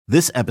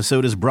This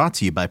episode is brought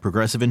to you by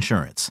Progressive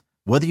Insurance.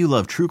 Whether you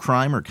love true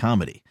crime or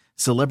comedy,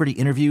 celebrity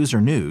interviews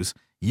or news,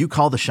 you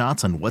call the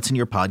shots on what's in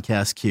your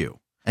podcast queue.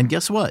 And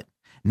guess what?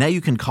 Now you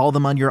can call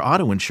them on your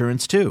auto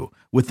insurance too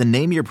with the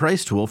Name Your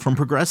Price tool from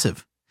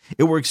Progressive.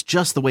 It works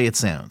just the way it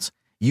sounds.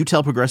 You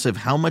tell Progressive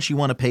how much you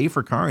want to pay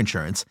for car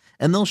insurance,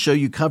 and they'll show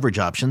you coverage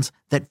options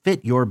that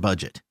fit your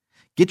budget.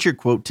 Get your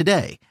quote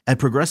today at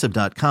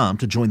Progressive.com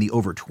to join the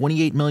over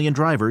 28 million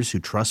drivers who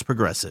trust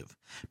Progressive.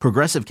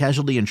 Progressive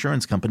Casualty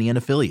Insurance Company and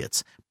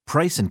Affiliates.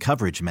 Price and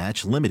coverage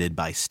match limited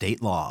by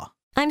state law.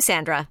 I'm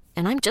Sandra,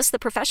 and I'm just the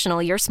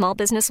professional your small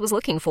business was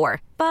looking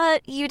for.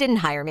 But you didn't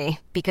hire me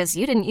because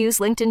you didn't use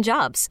LinkedIn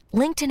Jobs.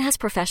 LinkedIn has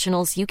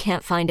professionals you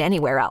can't find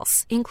anywhere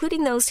else,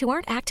 including those who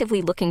aren't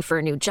actively looking for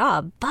a new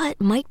job, but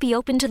might be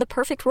open to the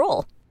perfect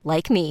role,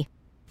 like me.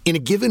 In a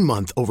given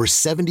month, over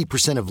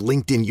 70% of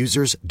LinkedIn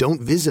users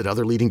don't visit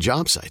other leading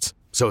job sites.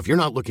 So if you're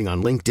not looking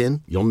on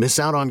LinkedIn, you'll miss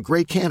out on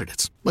great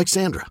candidates like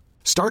Sandra.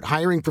 Start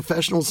hiring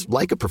professionals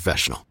like a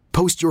professional.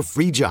 Post your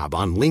free job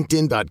on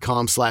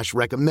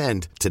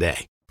linkedin.com/recommend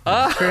today.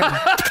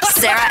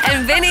 Sarah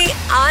and Vinny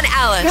on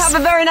Alice. Have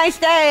a very nice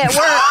day at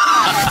work.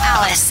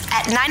 Alice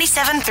at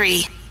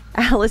 97.3.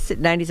 Alice at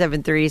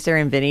 97.3. Sarah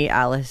and Vinny,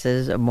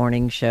 Alice's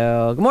morning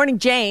show. Good morning,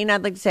 Jane.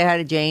 I'd like to say hi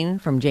to Jane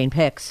from Jane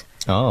Picks.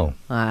 Oh.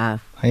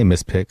 Hey,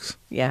 Miss Picks.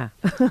 Yeah.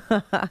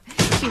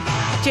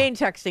 Jane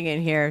texting in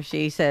here.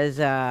 She says,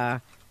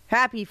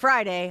 happy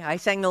Friday. I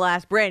sang the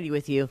last Brandy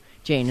with you,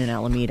 Jane in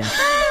Alameda.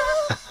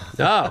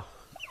 Oh.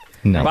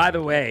 No. By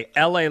the way,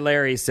 L.A.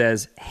 Larry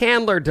says,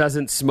 Handler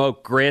doesn't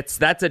smoke grits.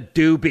 That's a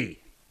doobie.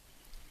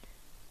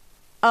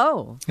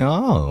 Oh.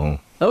 Oh.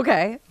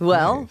 Okay.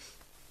 Well, Nice.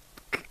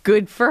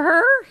 Good for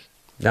her.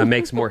 That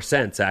makes more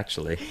sense,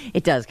 actually.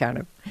 It does kind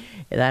of.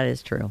 That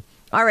is true.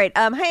 All right.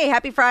 Hey,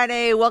 happy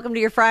Friday. Welcome to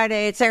your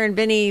Friday. It's Sarah and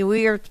Vinny.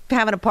 We are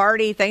having a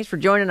party. Thanks for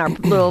joining our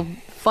little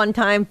fun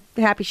time,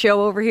 happy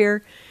show over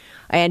here.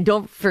 And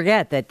don't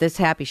forget that this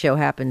happy show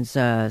happens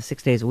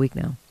 6 days a week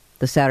now.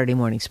 The Saturday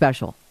morning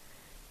special.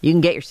 You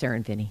can get your Sarah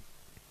and Vinny.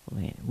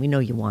 We know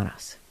you want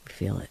us. We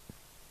feel it.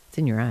 It's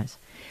in your eyes.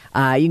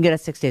 You can get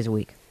us 6 days a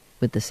week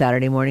with the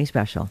Saturday morning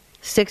special.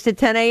 6 to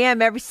 10 a.m.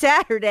 every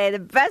Saturday. The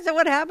best of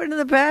what happened in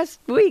the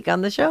past week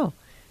on the show.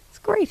 It's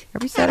great.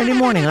 Every Saturday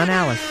morning on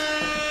Alice.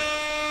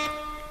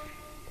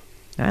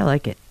 I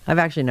like it. I've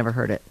actually never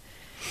heard it.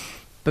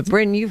 But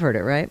Bryn, you've heard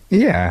it, right?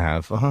 Yeah, I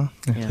have.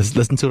 Yeah. Just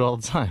listen to it all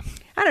the time.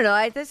 I don't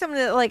know. There's something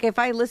that, like, if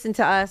I listen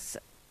to us,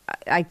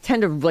 I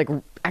tend to, like,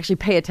 actually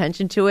pay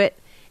attention to it,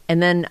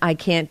 and then I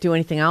can't do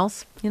anything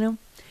else, you know?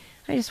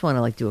 I just want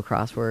to, like, do a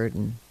crossword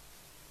and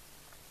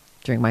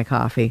drink my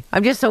coffee.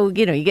 I'm just so,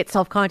 you get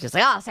self-conscious.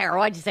 Like, oh, Sarah,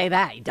 why'd you say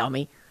that, you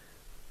dummy?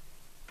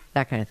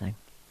 That kind of thing.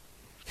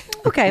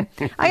 Okay.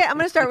 I'm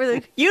going to start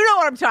with, you know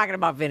what I'm talking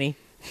about, Vinny.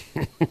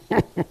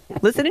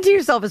 Listening to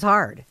yourself is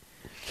hard.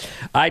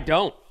 I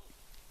don't.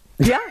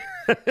 Yeah.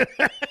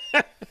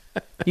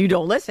 You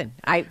don't listen.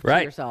 To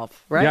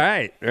yourself,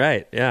 right?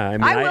 Right. Yeah. I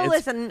mean, I will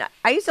listen.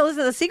 I used to listen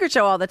to The Secret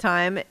Show all the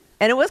time,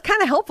 and it was kind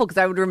of helpful because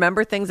I would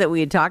remember things that we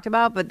had talked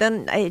about, but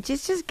then it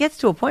just gets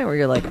to a point where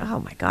you're like, oh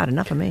my God,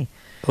 enough of me.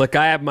 Look,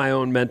 I have my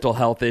own mental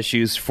health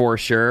issues for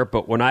sure,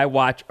 but when I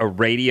watch a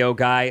radio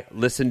guy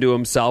listen to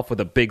himself with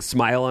a big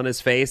smile on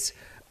his face,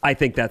 I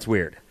think that's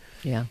weird.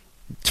 Yeah.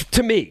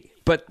 To me.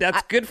 But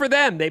that's good for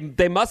them.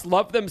 They must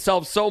love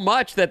themselves so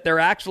much that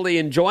they're actually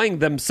enjoying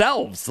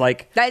themselves.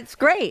 Like, that's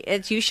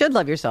great. You should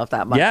love yourself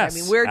that much. Yes, I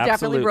mean, we're definitely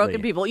absolutely.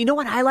 broken people. You know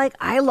what I like?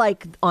 I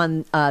like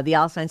on the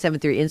Alice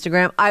 973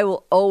 Instagram, I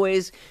will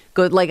always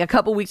go, like, a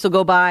couple weeks will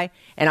go by,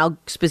 and I'll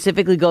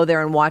specifically go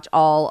there and watch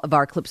all of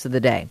our clips of the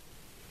day.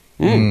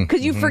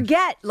 Because you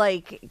forget,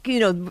 like,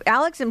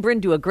 Alex and Bryn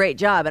do a great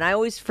job, and I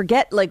always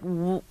forget, like,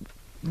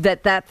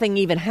 that thing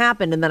even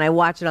happened, and then I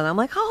watch it, and I'm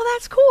like, oh,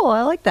 that's cool.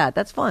 I like that.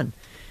 That's fun.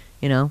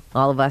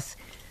 All of us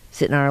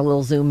sitting in our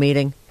little Zoom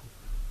meeting,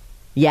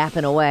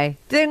 yapping away.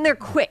 Then they're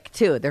quick,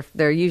 too.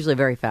 They're usually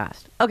very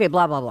fast. Okay,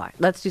 blah, blah, blah.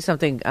 Let's do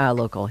something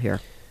local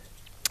here.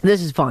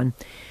 This is fun.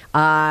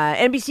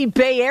 NBC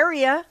Bay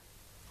Area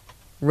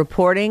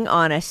reporting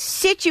on a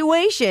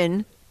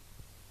situation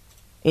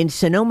in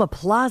Sonoma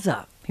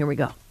Plaza. Here we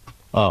go.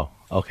 Oh,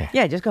 okay.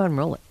 Yeah, just go ahead and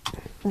roll it.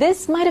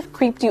 This might have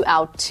creeped you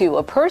out, too.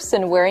 A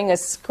person wearing a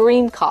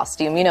Scream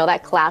costume,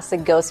 that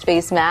classic ghost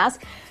face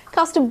mask,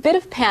 caused a bit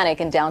of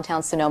panic in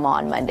downtown Sonoma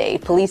on Monday.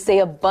 Police say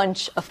a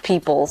bunch of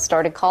people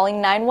started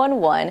calling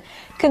 911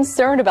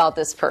 concerned about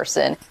this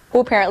person, who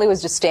apparently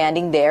was just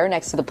standing there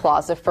next to the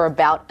plaza for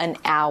about an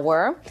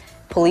hour.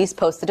 Police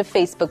posted to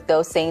Facebook,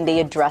 though, saying they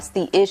addressed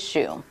the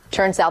issue.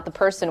 Turns out the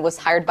person was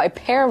hired by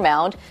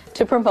Paramount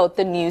to promote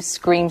the new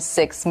Scream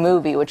 6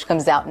 movie, which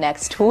comes out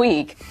next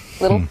week.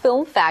 Little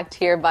film fact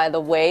here, by the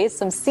way,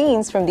 some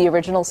scenes from the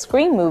original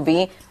Scream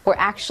movie were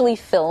actually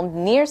filmed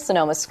near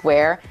Sonoma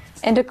Square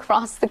and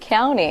across the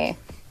county.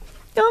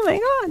 Oh, my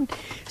God.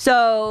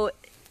 So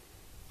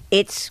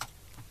it's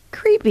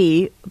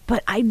creepy,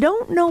 but I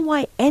don't know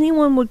why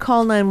anyone would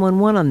call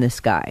 911 on this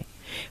guy.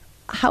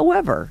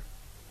 However,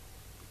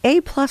 A+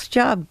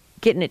 job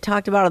getting it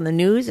talked about on the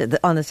news,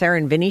 on the Sarah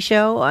and Vinny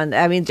show.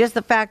 Just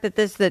the fact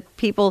that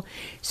people.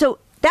 So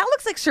that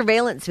looks like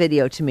surveillance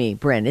video to me,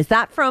 Bryn. Is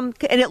that from?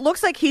 And it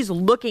looks like he's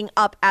looking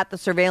up at the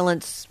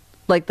surveillance,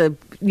 like the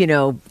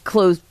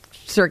closed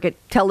circuit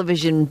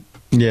television.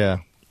 Yeah.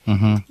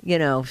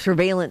 Mm-hmm.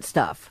 Surveillance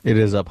stuff. It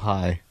is up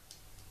high.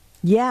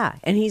 Yeah,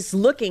 and he's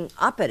looking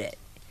up at it.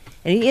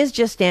 And he is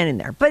just standing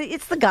there. But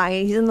it's the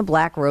guy, he's in the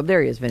black robe.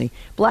 There he is, Vinny.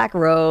 Black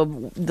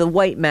robe, the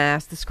white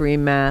mask, the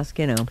Scream mask,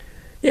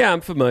 Yeah,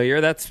 I'm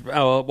familiar. That's,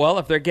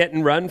 if they're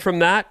getting run from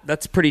that,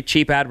 that's pretty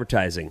cheap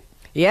advertising.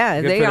 Yeah,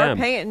 Good they for are them.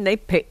 paying. They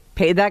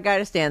paid that guy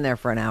to stand there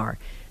for an hour.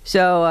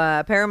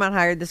 So Paramount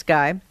hired this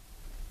guy.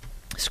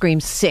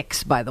 Scream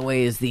 6, by the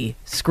way, is the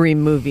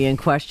Scream movie in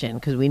question,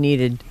 because we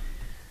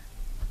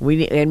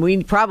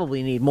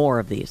probably need more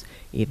of these,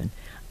 even.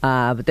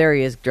 But there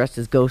he is, dressed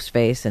as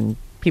Ghostface, and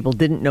people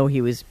didn't know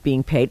he was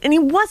being paid. And he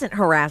wasn't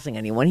harassing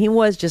anyone. He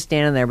was just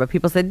standing there. But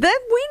people said, then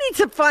we need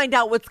to find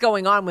out what's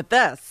going on with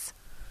this.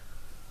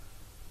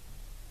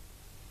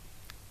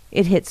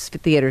 It hits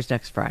theaters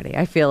next Friday.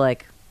 I feel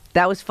like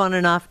that was fun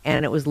enough,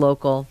 and it was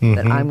local,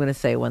 that I'm going to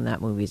say when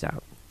that movie's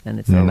out. And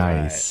it's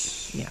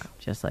nice. Yeah,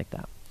 just like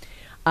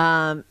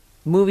that.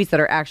 Movies that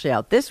are actually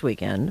out this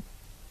weekend.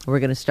 We're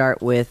going to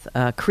start with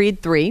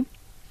Creed 3.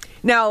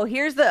 Now,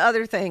 here's the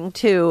other thing,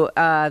 too.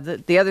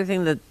 The other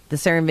thing that the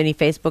Sarah and Vinny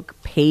Facebook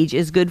page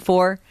is good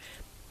for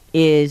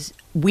is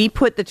we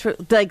put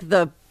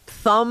the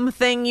thumb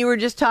thing you were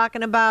just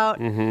talking about,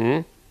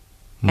 and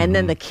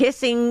then the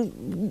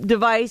kissing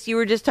device you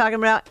were just talking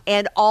about,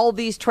 and all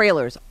these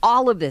trailers,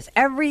 all of this,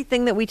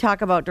 everything that we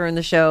talk about during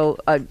the show,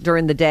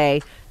 during the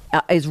day,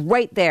 is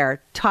right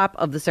there, top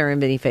of the Sarah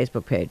and Vinny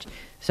Facebook page.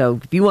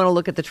 So if you want to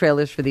look at the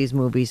trailers for these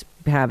movies,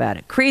 have at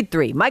it. Creed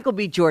 3, Michael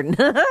B. Jordan.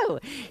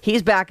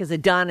 He's back as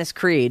Adonis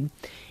Creed.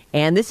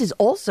 And this is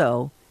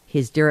also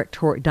his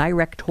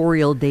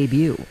directorial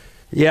debut.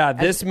 Yeah,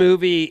 this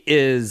movie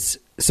is...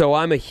 So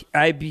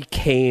I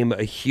became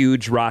a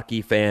huge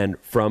Rocky fan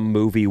from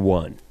movie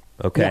 1,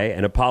 okay? Yeah.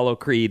 And Apollo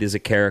Creed is a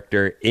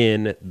character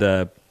in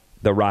the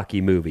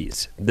Rocky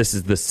movies. This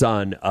is the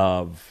son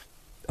of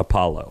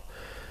Apollo.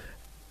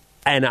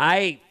 And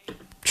I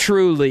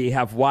truly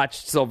have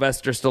watched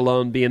Sylvester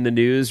Stallone be in the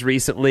news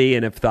recently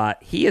and have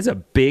thought, he is a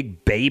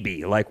big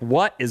baby. Like,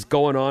 what is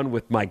going on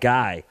with my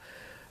guy?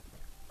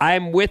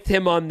 I'm with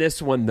him on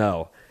this one,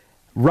 though.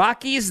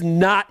 Rocky's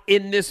not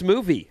in this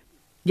movie.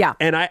 Yeah.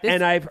 And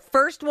I've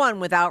first one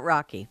without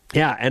Rocky.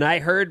 Yeah, and I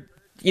heard,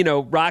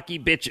 Rocky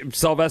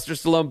Sylvester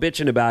Stallone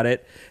bitching about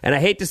it, and I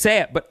hate to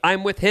say it, but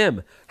I'm with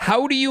him.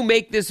 How do you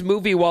make this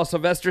movie while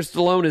Sylvester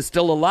Stallone is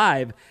still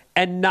alive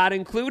and not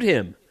include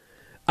him?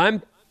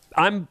 I'm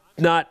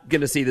not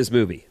going to see this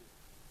movie.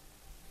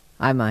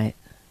 I might.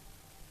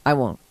 I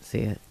won't see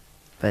it,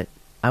 but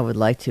I would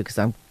like to because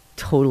I'm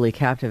totally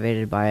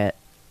captivated by it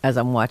as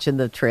I'm watching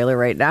the trailer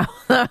right now.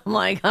 I'm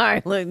like, all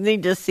right, I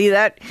need to see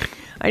that.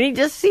 I need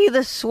to see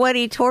the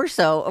sweaty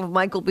torso of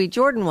Michael B.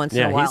 Jordan once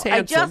in a while. He's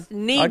handsome. I just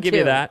need to. I'll give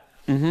you that.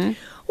 Mm-hmm.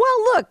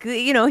 Well, look,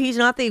 he's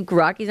not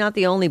Rocky's not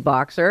the only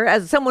boxer.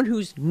 As someone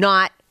who's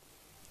not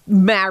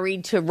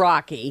married to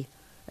Rocky,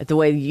 the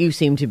way you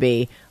seem to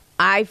be,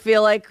 I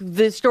feel like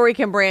the story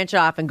can branch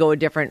off and go a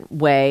different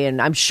way,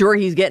 and I'm sure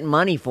he's getting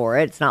money for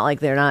it. It's not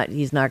like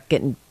he's not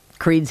getting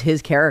Creed's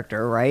his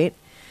character, right?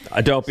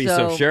 Don't be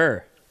so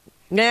sure.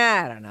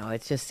 Nah, I don't know.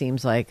 It just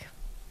seems like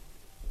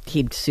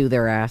he'd sue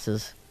their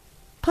asses.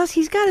 Plus,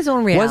 he's got his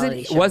own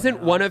reality show.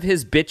 Wasn't one of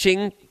his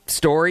bitching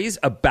stories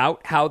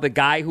about how the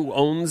guy who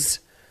owns...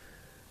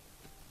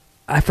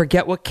 I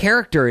forget what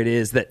character it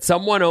is, that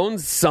someone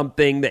owns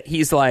something that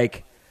he's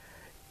like...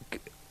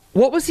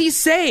 What was he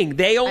saying?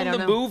 They own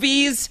the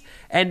movies,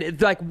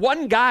 and like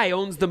one guy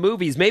owns the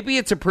movies. Maybe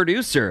it's a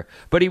producer,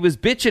 but he was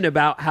bitching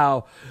about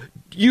how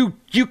you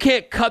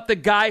can't cut the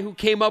guy who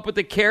came up with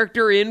the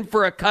character in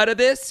for a cut of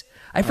this.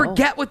 I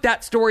forget what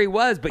that story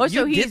was, but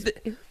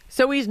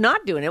so he's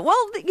not doing it.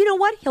 Well, you know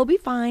what? He'll be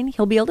fine.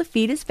 He'll be able to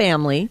feed his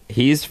family.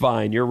 He's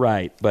fine. You're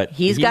right, but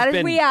he's got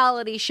his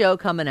reality show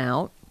coming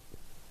out.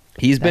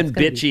 He's been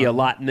bitchy a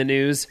lot in the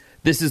news.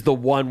 This is the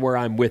one where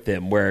I'm with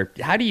him. Where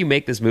how do you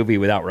make this movie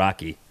without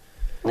Rocky?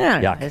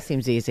 Yeah, it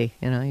seems easy.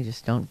 You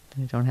just don't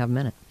have a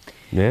minute.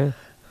 Yeah.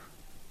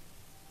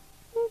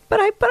 But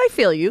I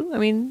feel you. I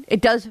mean, it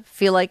does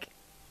feel like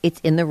it's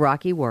in the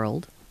Rocky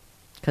world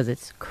because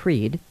it's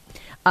Creed.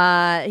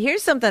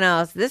 Here's something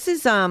else. This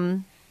is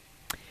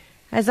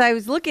as I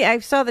was looking, I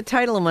saw the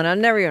title and went, I've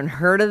never even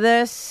heard of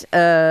this,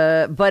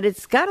 but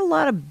it's got a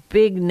lot of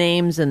big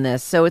names in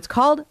this. So it's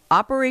called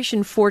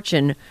Operation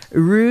Fortune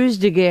Ruse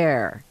de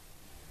Guerre,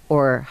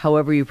 or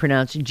however you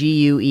pronounce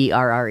Guerre.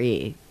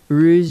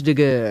 Ruse de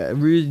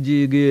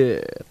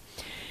Guerre.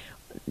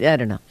 I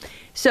don't know.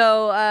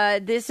 So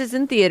this is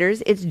in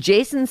theaters. It's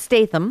Jason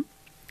Statham.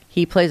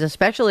 He plays a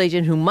special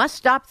agent who must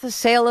stop the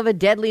sale of a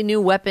deadly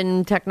new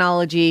weapon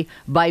technology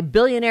by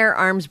billionaire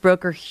arms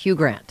broker Hugh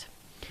Grant.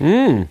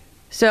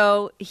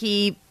 So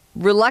he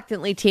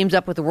reluctantly teams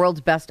up with the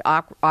world's best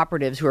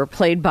operatives who are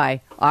played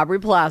by Aubrey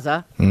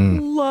Plaza.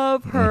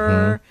 Love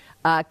her.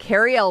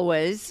 Carrie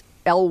Elwes,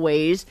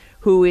 Elwes,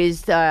 who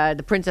is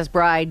the Princess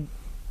Bride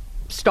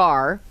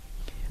star.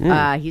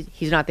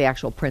 He's not the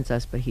actual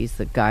princess, but he's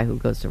the guy who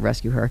goes to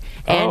rescue her.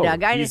 And a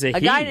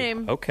guy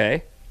named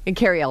and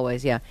Carrie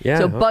Elwes, yeah.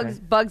 So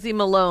Bugsy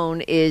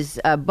Malone is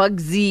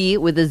Bugsy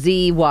with a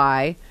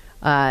Z-Y.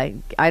 I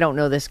don't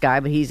know this guy,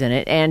 but he's in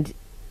it. And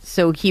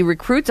so he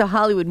recruits a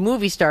Hollywood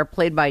movie star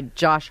played by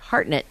Josh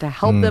Hartnett to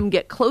help them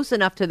get close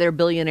enough to their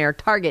billionaire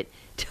target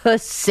to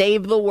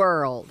save the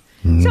world.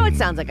 So it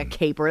sounds like a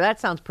caper. That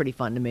sounds pretty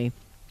fun to me.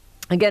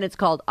 Again, it's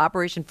called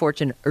Operation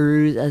Fortune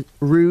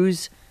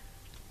Ruse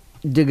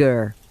de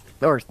Guerre,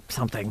 or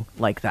something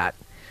like that.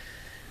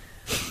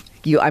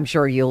 I'm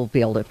sure you'll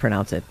be able to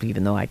pronounce it,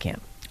 even though I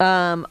can't.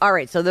 All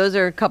right, so those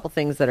are a couple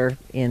things that are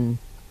in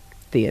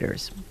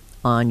theaters.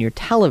 On your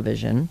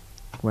television,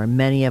 where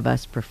many of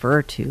us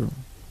prefer to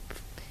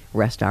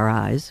rest our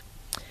eyes,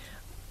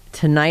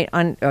 tonight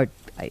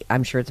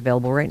I'm sure it's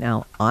available right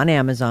now on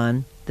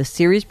Amazon, the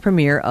series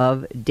premiere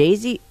of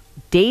Daisy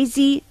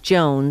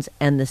Jones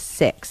and the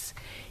Six.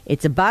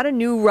 It's about a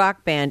new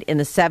rock band in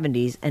the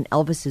 70s, and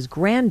Elvis's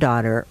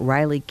granddaughter,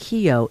 Riley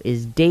Keough,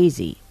 is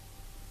Daisy.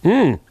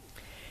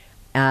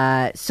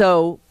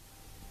 So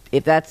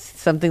if that's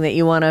something that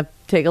you want to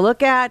take a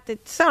look at,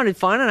 it sounded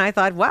fun, and I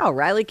thought, wow,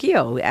 Riley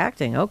Keough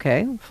acting.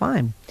 Okay,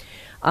 fine.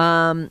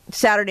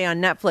 Saturday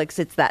on Netflix,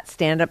 it's that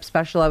stand-up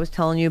special I was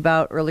telling you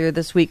about earlier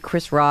this week,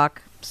 Chris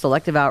Rock,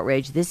 Selective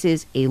Outrage. This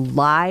is a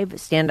live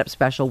stand-up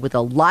special with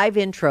a live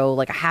intro,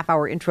 like a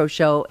half-hour intro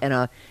show and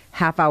a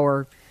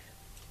half-hour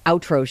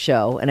outro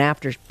show, an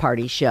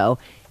after-party show.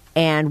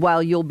 And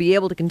while you'll be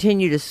able to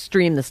continue to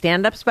stream the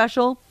stand-up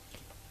special,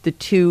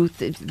 they're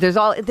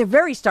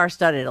very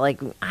star-studded.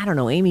 Like, I don't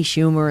know, Amy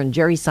Schumer and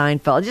Jerry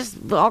Seinfeld, just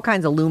all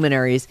kinds of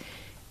luminaries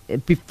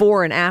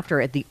before and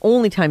after. The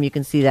only time you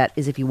can see that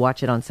is if you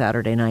watch it on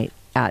Saturday night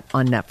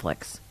on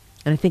Netflix.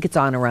 And I think it's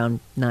on around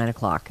 9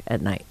 o'clock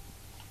at night,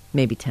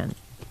 maybe 10.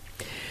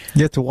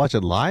 You have to watch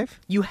it live?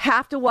 You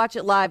have to watch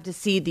it live to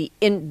see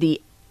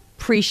the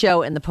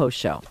pre-show and the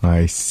post-show.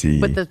 I see.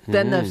 But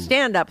then the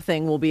stand-up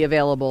thing will be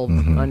available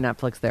on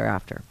Netflix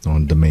thereafter.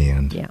 On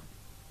demand. Yeah.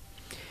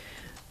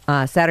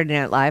 Saturday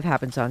Night Live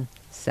happens on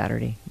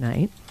Saturday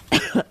night.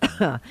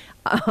 A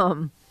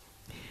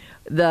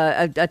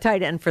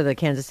tight end for the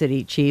Kansas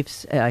City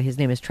Chiefs, his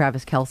name is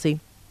Travis Kelce.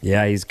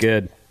 Yeah, he's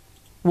good.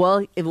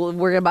 Well,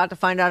 we're about to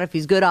find out if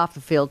he's good off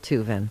the field,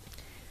 too, Vin.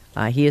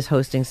 He is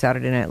hosting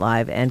Saturday Night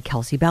Live, and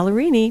Kelsey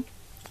Ballerini,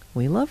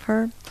 we love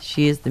her.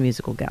 She is the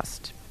musical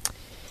guest.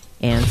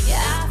 And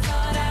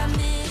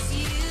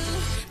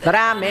but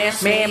I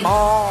miss me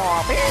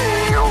more.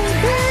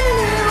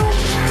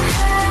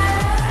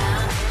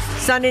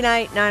 Sunday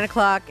night, 9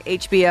 o'clock,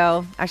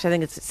 HBO. Actually, I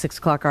think it's 6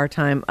 o'clock our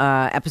time.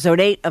 Episode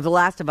 8 of The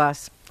Last of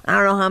Us. I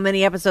don't know how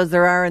many episodes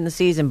there are in the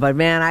season, but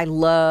man, I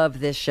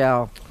love this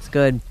show. It's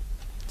good.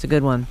 It's a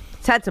good one.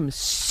 It's had some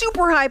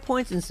super high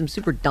points and some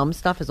super dumb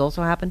stuff has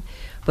also happened.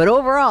 But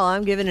overall,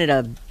 I'll give it an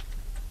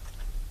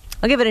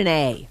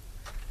A.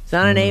 It's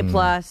not an A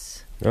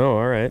plus. Oh,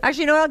 all right.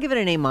 Actually, no, I'll give it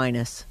an A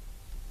minus.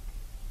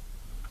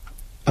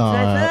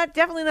 It's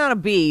definitely not a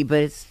B, but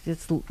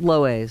it's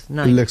low A's.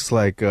 It looks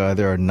like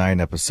there are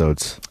 9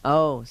 episodes.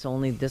 Oh, so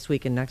only this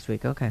week and next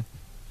week. Okay.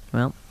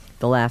 Well,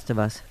 The Last of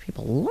Us.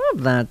 People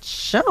love that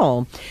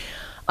show.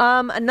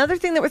 Another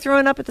thing that we're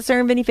throwing up at the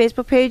Sarah and Vinny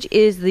Facebook page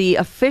is the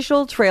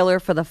official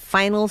trailer for the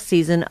final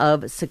season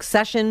of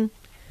Succession.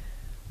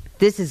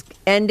 This is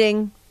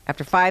ending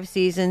after 5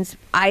 seasons.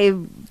 I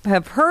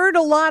have heard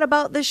a lot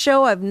about this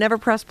show. I've never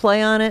pressed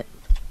play on it.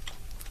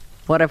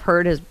 What I've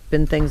heard has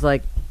been things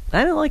like, I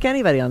didn't like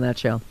anybody on that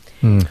show.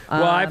 Well,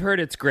 I've heard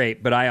it's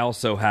great, but I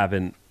also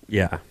haven't,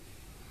 Like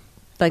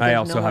I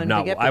also have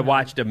not. I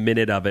watched a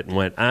minute of it and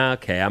went,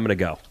 okay, I'm going to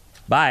go.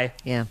 Bye.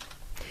 Yeah.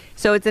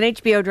 So it's an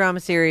HBO drama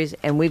series,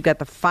 and we've got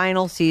the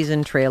final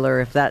season trailer.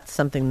 If that's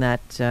something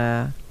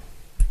that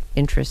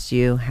interests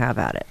you, have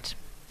at it.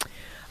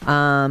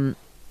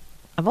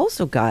 I've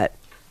also got,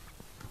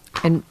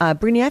 and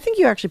Brittany, I think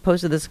you actually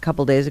posted this a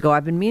couple days ago.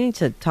 I've been meaning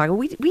to talk.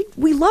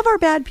 We love our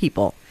bad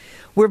people.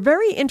 We're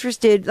very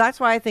interested. That's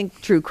why I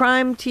think true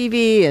crime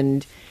TV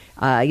and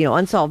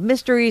unsolved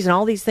mysteries and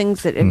all these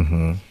things that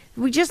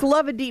we just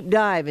love a deep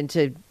dive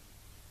into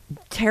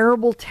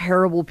terrible,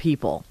 terrible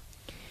people.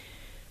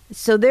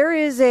 So there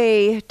is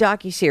a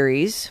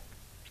docuseries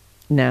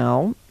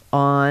now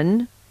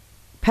on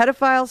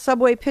pedophile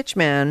subway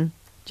pitchman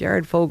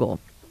Jared Fogle.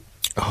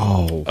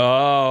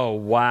 Oh,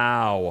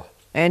 wow.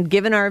 And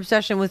given our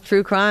obsession with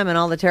true crime and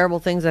all the terrible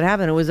things that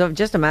happened, it was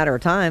just a matter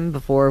of time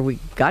before we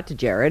got to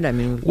Jared. I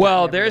mean,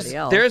 well,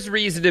 there's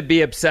reason to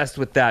be obsessed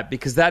with that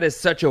because that is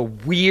such a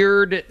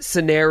weird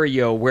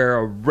scenario where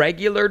a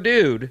regular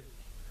dude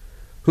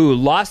who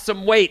lost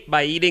some weight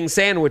by eating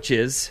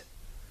sandwiches,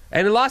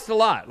 and he lost a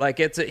lot. Like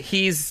right.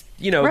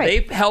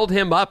 They held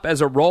him up as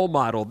a role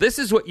model. This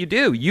is what you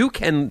do. You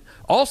can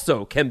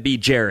be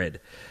Jared.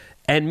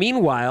 And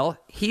meanwhile,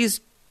 he's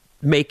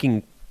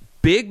making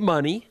big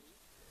money.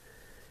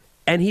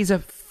 And he's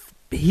a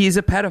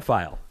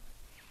pedophile.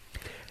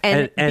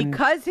 And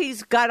because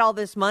he's got all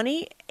this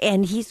money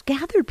and he's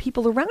gathered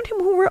people around him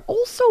who were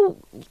also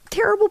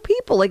terrible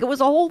people. Like, it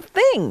was a whole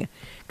thing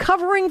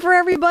covering for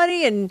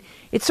everybody. And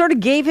it sort of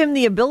gave him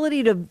the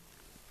ability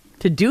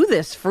to do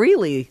this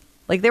freely.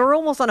 Like, they were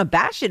almost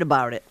unabashed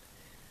about it.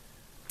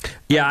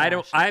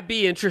 Yeah, I'd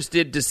be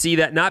interested to see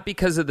that, not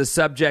because of the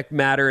subject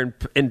matter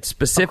in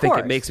specific. Of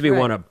course, it makes me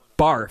want to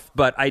barf,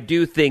 but I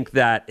do think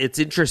that it's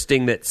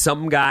interesting that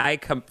some guy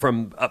come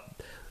from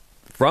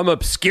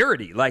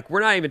obscurity. Like,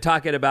 we're not even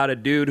talking about a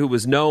dude who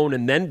was known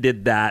and then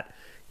did that.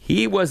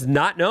 He was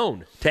not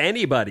known to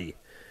anybody.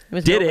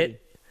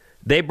 It.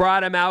 They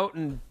brought him out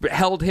and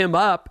held him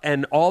up,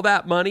 and all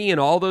that money and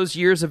all those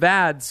years of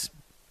ads,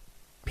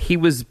 he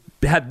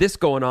had this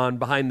going on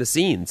behind the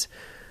scenes.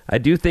 I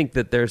do think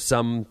that that's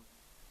going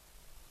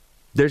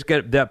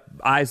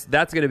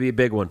to be a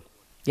big one.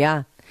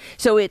 Yeah.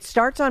 So it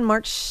starts on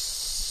March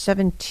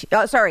 17th.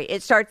 Oh, sorry.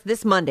 It starts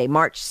this Monday,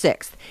 March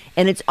 6th.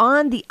 And it's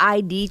on the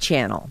ID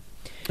channel.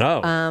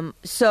 Oh.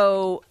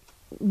 So,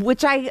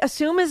 which I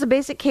assume is a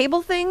basic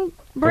cable thing,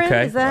 Bryn?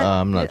 Okay. Is that?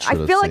 I'm not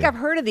sure. I feel like I've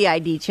heard of the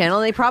ID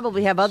channel. They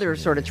probably have other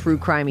sort of true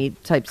crimey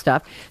type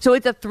stuff. So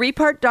it's a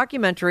 3-part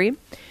documentary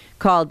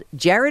called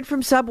Jared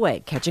from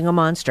Subway, Catching a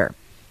Monster.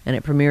 And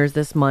it premieres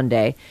this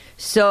Monday.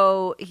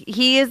 So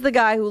he is the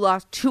guy who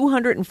lost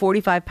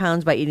 245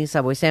 pounds by eating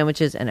Subway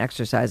sandwiches and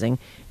exercising.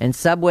 And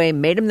Subway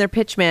made him their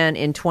pitchman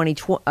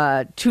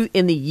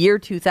in the year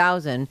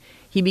 2000.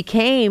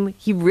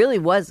 He really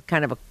was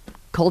kind of a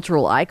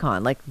cultural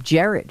icon, like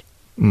Jared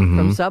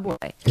from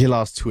Subway. He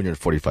lost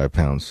 245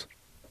 pounds.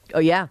 Oh,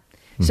 yeah.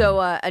 So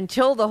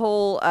until the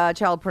whole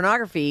child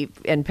pornography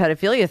and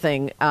pedophilia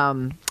thing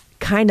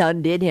kind of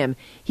undid him,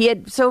 he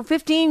had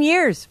 15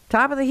 years,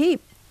 top of the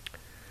heap.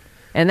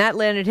 And that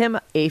landed him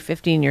a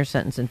 15-year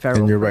sentence in federal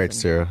prison. And you're right,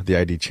 Sarah. The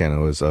ID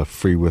channel is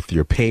free with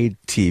your paid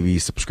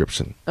TV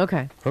subscription.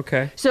 Okay.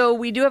 Okay. So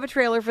we do have a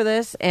trailer for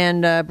this.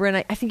 And, Bryn,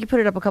 I think you put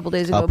it up a couple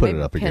days ago. I'll put it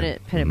up again.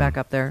 Pin it back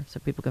up there so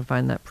people can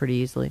find that pretty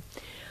easily.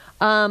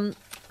 This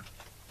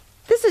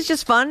is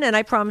just fun, and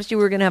I promised you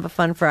we were going to have a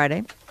fun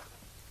Friday.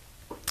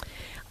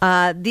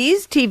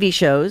 These TV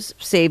shows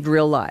saved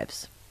real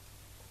lives.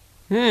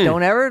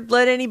 Don't ever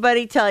let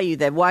anybody tell you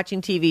that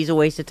watching TV is a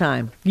waste of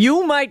time.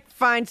 You might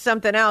find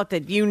something out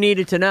that you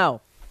needed to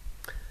know.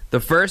 The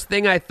first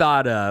thing I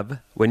thought of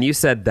when you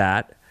said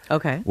that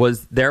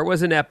was there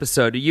was an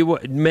episode.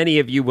 Many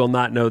of you will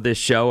not know this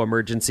show,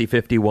 Emergency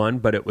 51,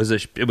 but it was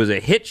a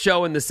hit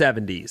show in the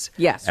 70s.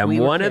 Yes, and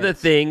one of the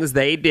things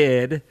they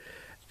did,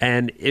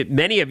 and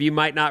many of you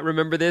might not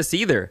remember this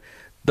either,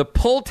 the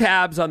pull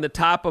tabs on the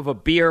top of a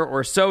beer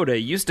or soda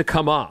used to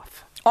come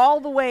off.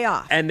 All the way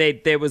off. And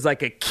there was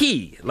like a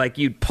key. Like,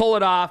 you'd pull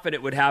it off, and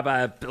it would have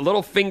a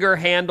little finger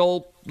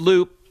handle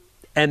loop,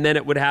 and then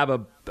it would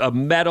have a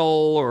metal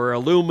or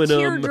aluminum.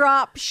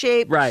 Teardrop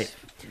shaped. Right.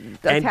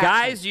 And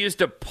guys used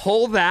to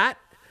pull that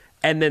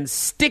and then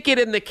stick it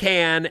in the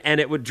can,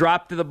 and it would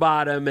drop to the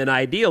bottom, and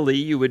ideally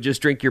you would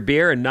just drink your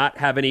beer and not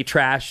have any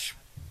trash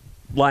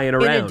lying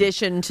around. In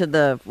addition to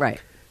the... Right.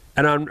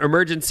 And on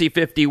Emergency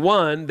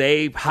 51,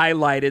 they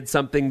highlighted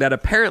something that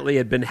apparently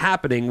had been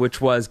happening,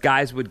 which was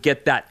guys would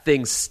get that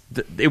thing,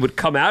 it would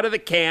come out of the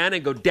can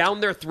and go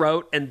down their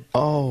throat and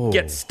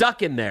get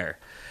stuck in there.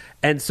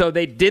 And so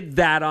they did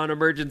that on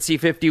Emergency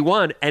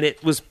 51, and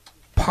it was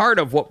part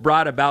of what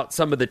brought about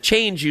some of the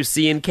change you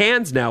see in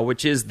cans now,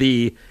 which is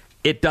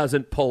it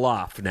doesn't pull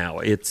off now.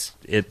 It's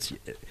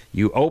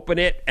you open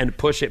it and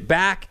push it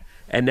back,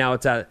 and now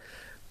it's out.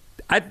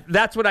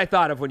 That's what I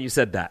thought of when you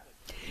said that.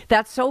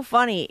 That's so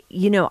funny.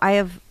 You know, I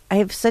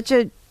have such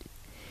a...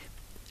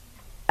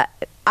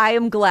 I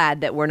am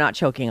glad that we're not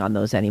choking on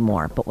those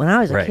anymore. But when I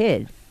was a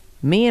kid,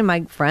 me and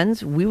my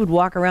friends, we would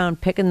walk around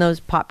picking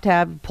those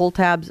pull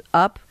tabs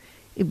up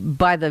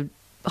by the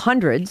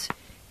hundreds.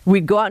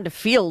 We'd go out into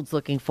fields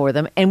looking for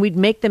them, and we'd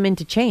make them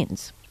into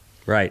chains.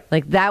 Right.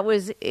 Like,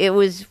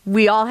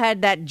 we all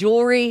had that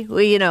jewelry.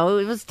 It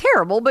was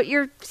terrible, but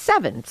you're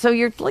 7. So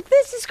you're like,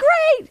 this is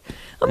great.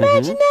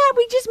 Imagine that.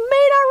 We just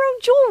made our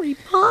own jewelry,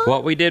 Mom.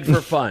 What we did for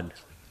fun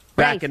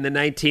back in the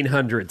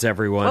 1900s,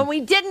 everyone. When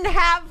we didn't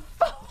have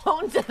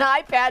phones and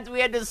iPads, we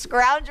had to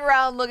scrounge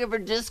around looking for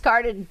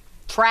discarded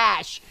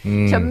trash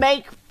to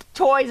make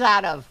toys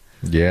out of.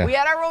 Yeah. We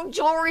had our own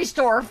jewelry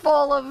store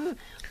full of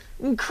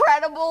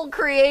incredible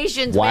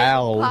creations.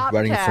 Wow,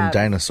 running from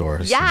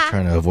dinosaurs. And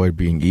trying to avoid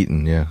being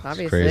eaten. Yeah.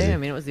 Obviously. Crazy. I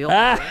mean, it was the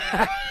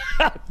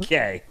old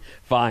Okay.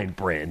 Fine,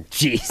 Bryn.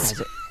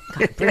 Jeez.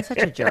 God, Bryn's such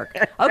a jerk.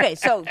 Okay,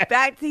 so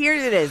here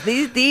it is.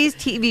 These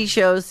TV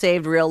shows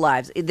saved real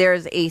lives.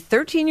 There's a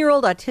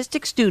 13-year-old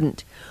autistic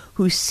student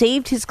who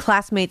saved his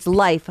classmate's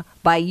life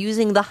by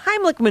using the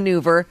Heimlich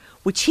maneuver,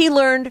 which he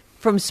learned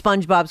from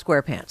SpongeBob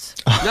SquarePants.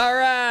 All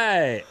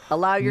right.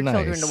 Allow your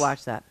children to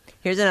watch that.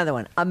 Here's another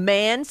one. A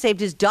man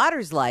saved his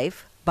daughter's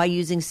life by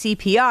using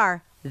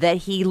CPR that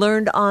he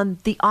learned on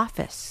The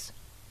Office.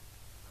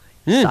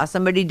 Saw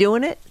somebody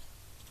doing it,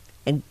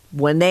 and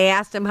when they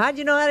asked him, how'd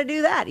you know how to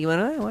do that? He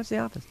went, watch The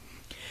Office.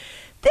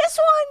 This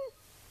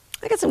one,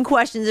 I got some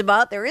questions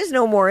about. There is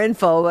no more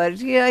info, but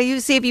you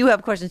see if you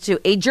have questions too.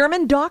 A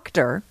German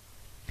doctor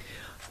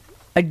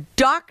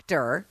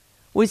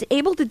was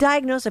able to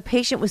diagnose a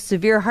patient with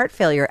severe heart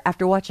failure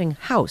after watching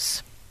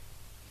House.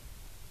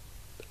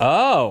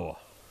 Oh.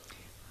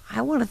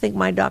 I want to think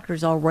my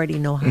doctors already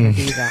know how to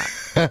do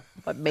that.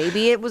 But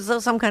maybe it was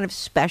some kind of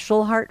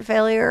special heart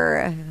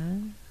failure.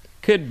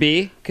 Could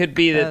be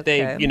that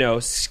they,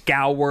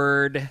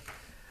 scoured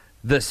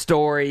the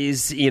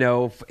stories,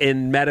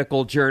 in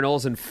medical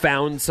journals and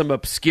found some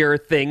obscure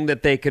thing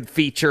that they could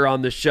feature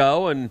on the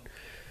show. And,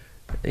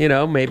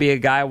 maybe a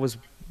guy was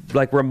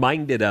like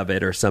reminded of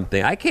it or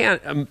something. I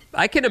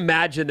can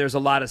imagine there's a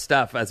lot of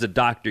stuff as a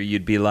doctor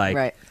you'd be like,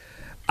 right.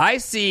 I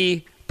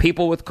see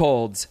people with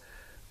colds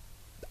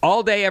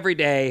all day, every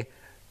day,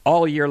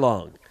 all year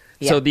long.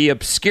 Yeah. So the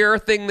obscure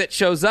thing that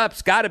shows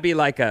up's got to be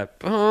like a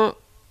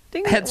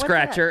head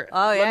scratcher.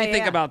 Oh, yeah, let me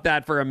think about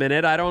that for a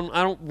minute. I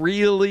don't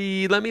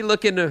really. Let me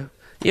look into.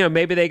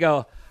 Maybe they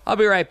go, I'll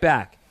be right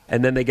back,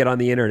 and then they get on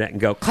the internet and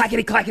go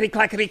clackety clackety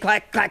clackety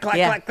clack clack clack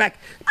clack clack.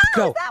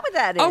 Oh, is that what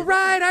that is? Oh,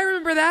 right, I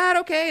remember that.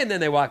 Okay, and then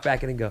they walk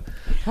back in and go,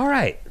 all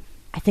right.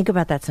 I think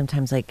about that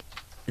sometimes. Like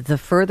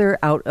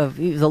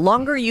the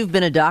longer you've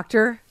been a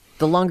doctor,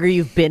 the longer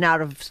you've been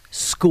out of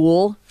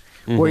school,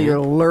 where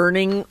you're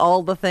learning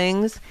all the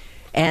things.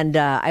 And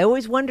I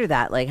always wonder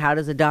that, like, how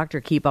does a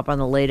doctor keep up on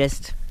the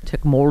latest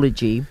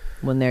technology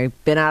when they've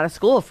been out of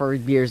school for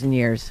years and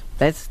years?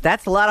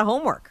 That's a lot of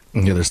homework.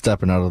 Yeah, they're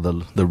stepping out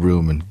of the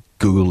room and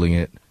Googling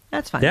it.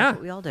 That's fine. Yeah. That's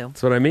what we all do.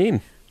 That's what I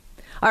mean.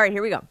 All right,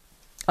 here we go.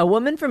 A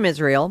woman from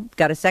Israel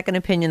got a second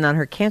opinion on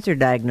her cancer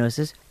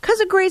diagnosis because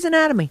of Grey's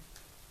Anatomy.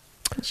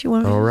 She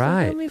wanted all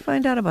right. Let me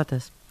find out about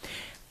this.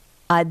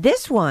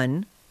 This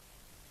one...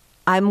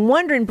 I'm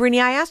wondering, Brittany,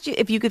 I asked you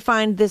if you could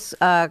find this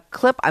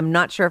clip. I'm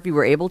not sure if you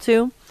were able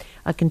to.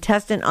 A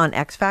contestant on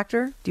X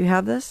Factor. Do you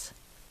have this?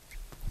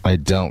 I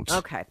don't.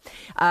 Okay.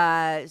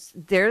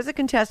 There's a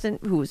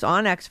contestant who was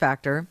on X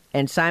Factor,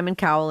 and Simon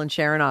Cowell and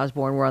Sharon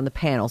Osbourne were on the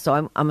panel.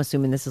 So I'm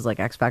assuming this is like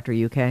X Factor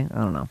UK. I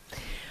don't know.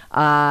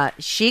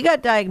 She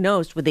got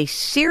diagnosed with a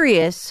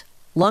serious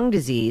lung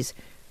disease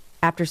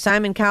after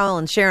Simon Cowell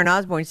and Sharon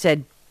Osbourne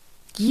said,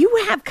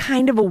 "You have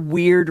kind of a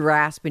weird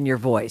rasp in your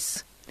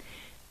voice."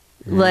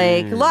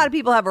 Like, a lot of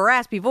people have a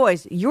raspy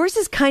voice. Yours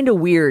is kind of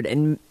weird.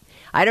 And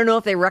I don't know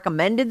if they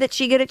recommended that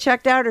she get it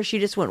checked out or she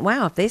just went,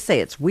 wow, if they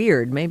say it's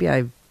weird, maybe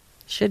I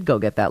should go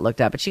get that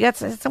looked at. But she got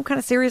some kind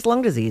of serious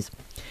lung disease.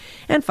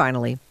 And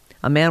finally,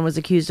 a man was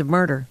accused of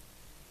murder.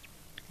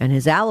 And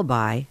his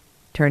alibi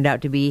turned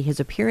out to be his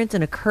appearance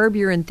in a Curb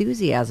Your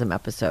Enthusiasm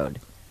episode.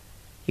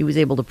 He was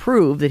able to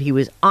prove that he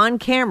was on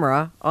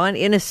camera,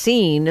 in a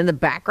scene in the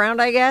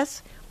background, I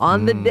guess,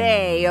 on the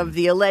day of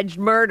the alleged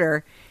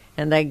murder.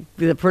 And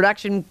the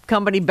production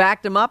company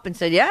backed him up and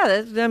said,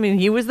 yeah,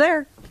 he was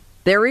there.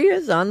 There he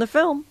is on the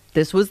film.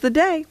 This was the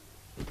day.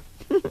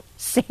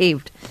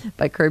 Saved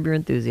by Curb Your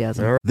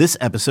Enthusiasm. This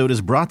episode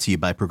is brought to you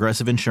by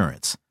Progressive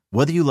Insurance.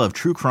 Whether you love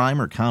true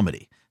crime or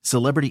comedy,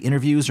 celebrity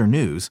interviews or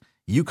news,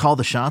 you call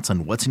the shots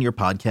on what's in your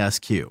podcast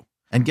queue.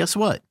 And guess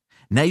what?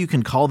 Now you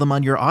can call them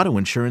on your auto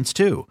insurance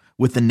too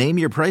with the Name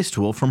Your Price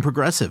tool from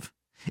Progressive.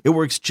 It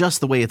works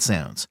just the way it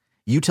sounds.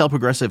 You tell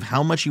Progressive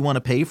how much you want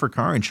to pay for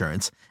car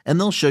insurance, and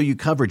they'll show you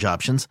coverage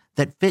options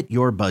that fit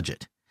your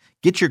budget.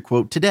 Get your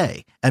quote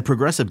today at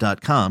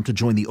Progressive.com to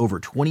join the over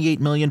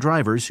 28 million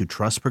drivers who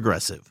trust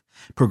Progressive.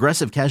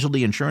 Progressive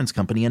Casualty Insurance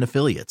Company and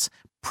Affiliates.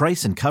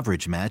 Price and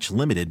coverage match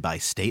limited by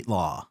state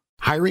law.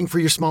 Hiring for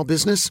your small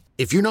business?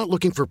 If you're not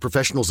looking for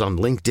professionals on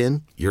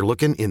LinkedIn, you're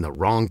looking in the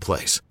wrong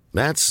place.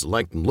 That's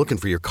like looking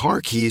for your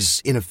car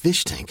keys in a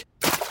fish tank.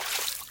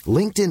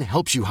 LinkedIn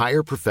helps you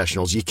hire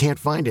professionals you can't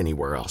find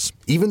anywhere else,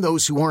 even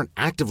those who aren't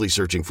actively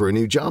searching for a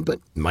new job but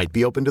might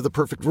be open to the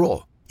perfect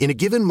role. In a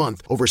given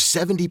month, over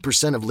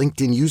 70% of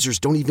LinkedIn users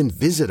don't even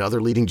visit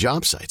other leading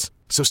job sites.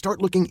 So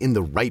start looking in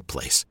the right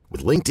place.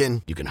 With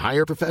LinkedIn, you can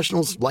hire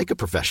professionals like a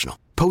professional.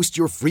 Post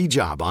your free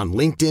job on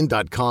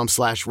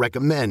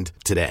linkedin.com/recommend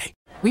today.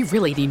 We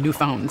really need new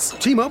phones.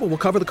 T-Mobile will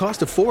cover the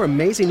cost of 4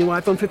 amazing new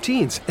iPhone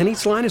 15s, and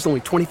each line is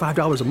only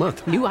 $25 a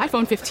month. New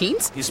iPhone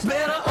 15s? It's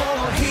better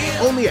over here.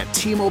 Only at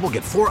T-Mobile,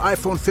 get 4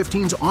 iPhone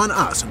 15s on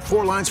us and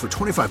 4 lines for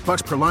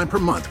 $25 per line per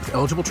month with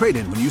eligible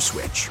trade-in when you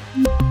switch.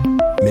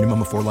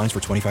 Minimum of 4 lines for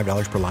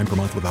 $25 per line per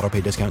month with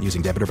autopay discount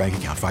using debit or bank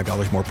account.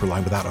 $5 more per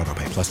line without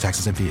autopay, plus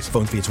taxes and fees.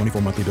 Phone fee at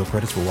 24 monthly bill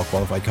credits for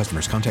well-qualified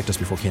customers. Contact us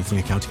before canceling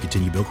account to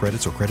continue bill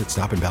credits or credit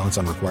stop and balance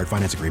on required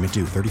finance agreement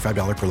due.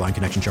 $35 per line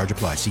connection charge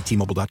applies. See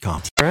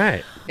T-Mobile.com.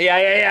 Right.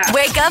 Yeah.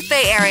 Wake up,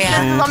 Bay Area. This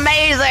is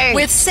amazing.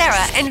 With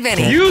Sarah and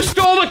Vinny. You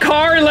stole the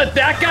car and let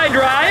that guy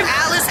drive?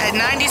 Alice at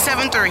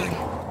 97.3.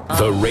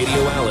 The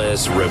Radio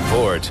Alice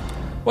Report.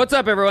 What's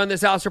up, everyone?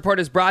 This Alice Report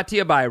is brought to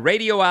you by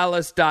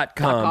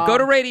RadioAlice.com. Go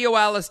to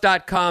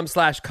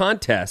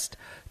RadioAlice.com/contest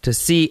to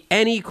see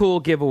any cool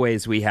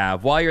giveaways we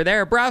have. While you're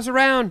there, browse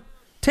around.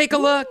 Take a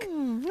look.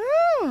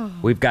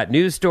 We've got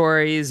news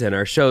stories and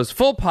our show's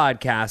full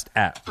podcast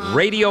at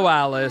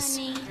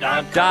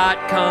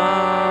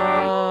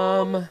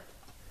RadioAlice.com.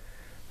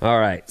 All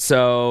right,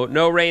 so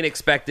no rain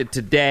expected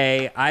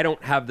today. I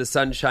don't have the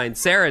sunshine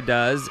Sarah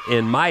does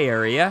in my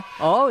area.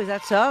 Oh, is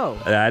that so?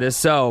 That is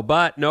so,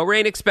 but no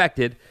rain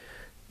expected.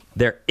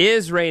 There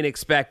is rain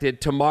expected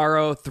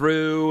tomorrow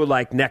through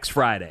like next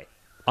Friday,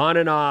 on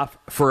and off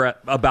for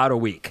about a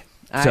week.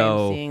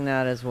 So I'm seeing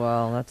that as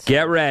well. That's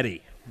get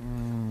ready.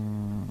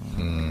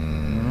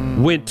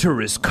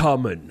 Winter is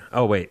coming.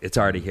 Oh, wait, it's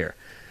already here.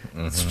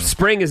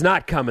 Spring is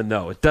not coming,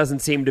 though. It doesn't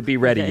seem to be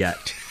ready yet.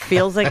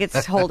 Feels like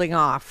it's holding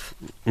off.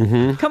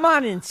 Come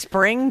on in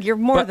spring. You're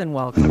more than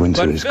welcome.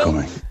 Winter is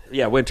coming.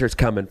 Yeah, winter's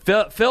coming.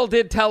 Phil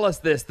did tell us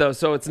this, though,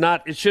 so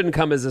it shouldn't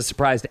come as a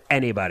surprise to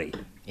anybody.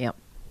 Yep.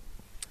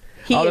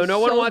 Although no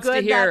one wants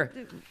to hear...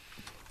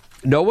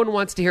 No one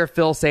wants to hear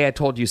Phil say, I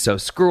told you so.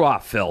 Screw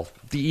off, Phil.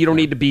 You don't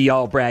need to be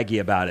all braggy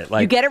about it.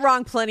 You get it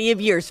wrong plenty of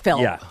years, Phil.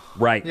 Yeah,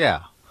 right.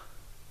 Yeah.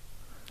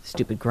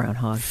 Stupid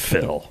groundhog.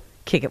 Phil.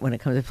 Kick it when it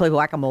comes to play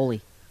whack-a-mole.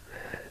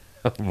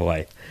 Oh,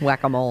 boy.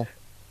 Whack-a-mole.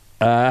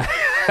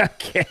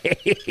 Okay.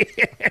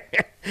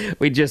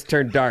 We just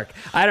turned dark.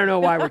 I don't know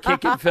why we're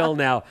kicking Phil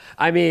now.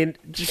 I mean,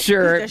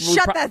 sure. Just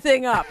shut that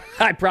thing up.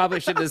 I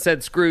probably shouldn't have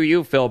said screw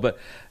you, Phil, but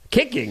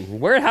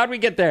kicking. How'd we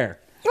get there?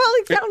 Well,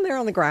 he's down there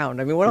on the ground.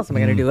 I mean, what else am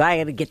I going to do? I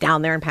got to get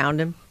down there and pound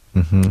him.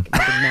 Big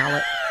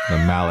mallet. The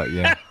mallet,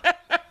 yeah.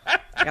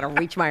 I got to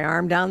reach my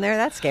arm down there.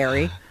 That's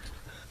scary.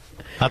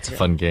 That's a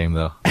fun game,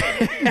 though.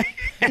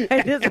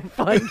 It is a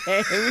fun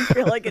game. You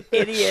feel like an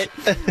idiot.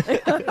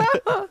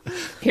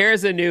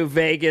 Here's a new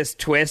Vegas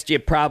twist you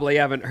probably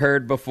haven't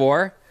heard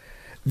before.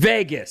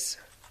 Vegas.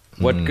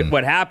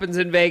 What happens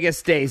in Vegas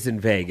stays in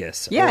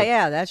Vegas.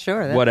 Yeah, that's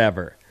sure.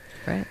 Whatever.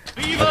 Right.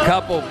 A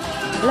couple.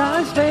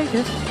 Las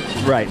Vegas.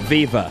 Right,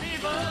 Viva.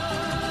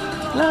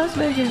 Las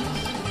Vegas.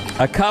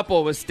 A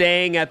couple was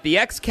staying at the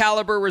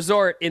Excalibur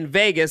Resort in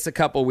Vegas a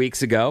couple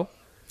weeks ago.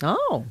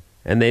 Oh.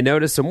 And they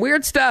noticed some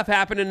weird stuff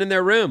happening in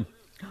their room.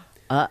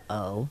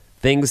 Uh-oh.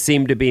 Things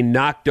seemed to be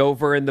knocked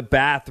over in the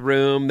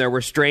bathroom. There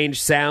were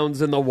strange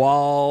sounds in the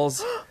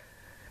walls.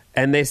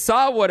 And they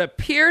saw what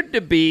appeared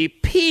to be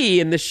pee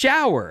in the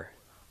shower.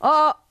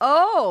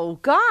 Oh,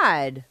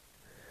 God.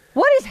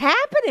 What is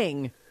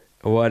happening?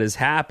 What is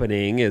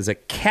happening is a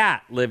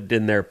cat lived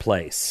in their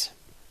place.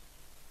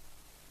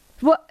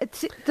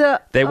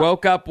 They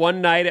woke up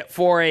one night at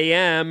 4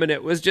 a.m. and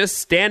it was just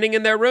standing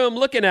in their room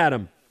looking at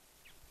them.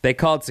 They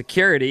called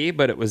security,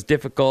 but it was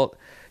difficult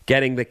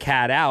getting the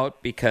cat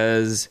out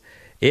because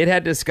it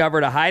had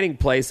discovered a hiding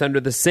place under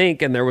the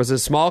sink and there was a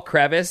small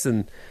crevice,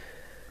 and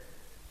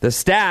the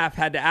staff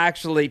had to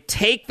actually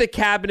take the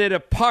cabinet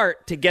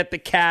apart to get the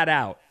cat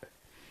out.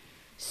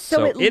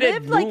 So it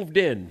had moved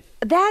in.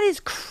 That is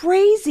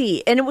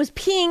crazy. And it was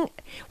peeing.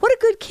 What a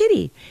good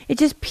kitty. It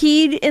just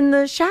peed in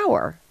the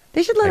shower.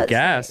 They should let it. I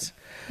guess.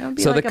 That would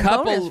be like a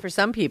bonus for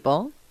some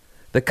people.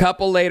 The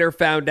couple later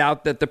found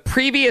out that the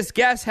previous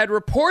guests had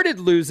reported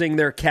losing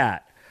their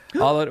cat.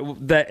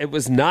 That it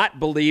was not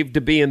believed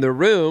to be in the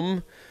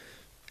room.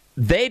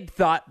 They'd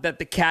thought that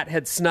the cat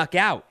had snuck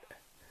out.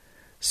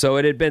 So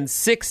it had been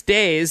 6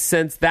 days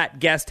since that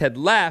guest had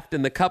left,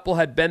 and the couple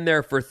had been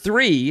there for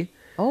 3.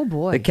 Oh,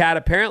 boy. The cat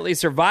apparently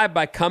survived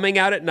by coming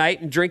out at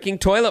night and drinking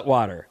toilet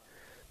water.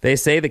 They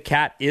say the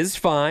cat is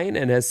fine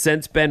and has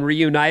since been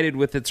reunited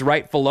with its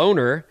rightful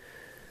owner.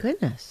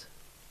 Goodness.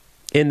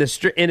 In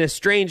a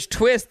strange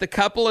twist, the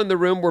couple in the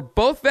room were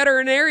both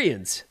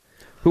veterinarians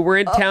who were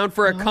in town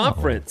for a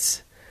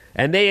conference.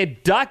 And they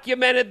had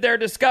documented their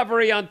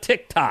discovery on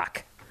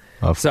TikTok.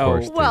 Of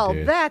course they well,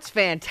 did. that's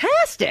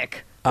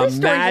fantastic. This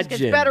story just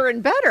gets better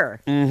and better.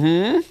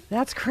 Mm-hmm.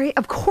 That's great.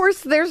 Of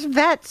course, there's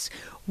vets.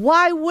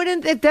 Why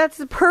wouldn't it? That's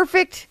the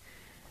perfect.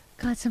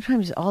 God,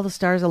 sometimes all the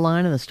stars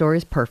align and the story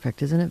is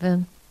perfect, isn't it,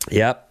 Vin?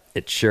 Yep,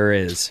 it sure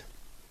is.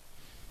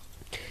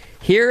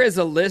 Here is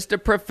a list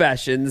of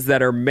professions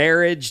that are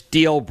marriage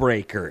deal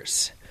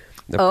breakers.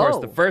 Of course,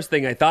 the first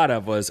thing I thought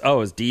of was,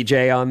 is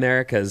DJ on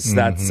there? Because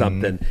that's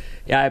something.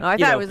 Yeah, I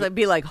thought it would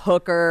be like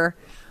hooker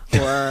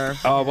or...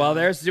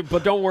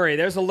 but don't worry,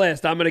 there's a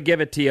list. I'm going to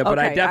give it to you. But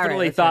I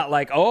definitely thought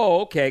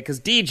okay, because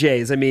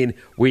DJs, I mean,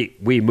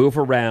 we move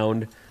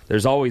around.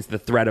 There's always the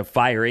threat of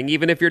firing,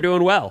 even if you're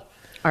doing well.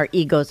 Our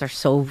egos are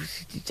so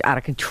out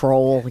of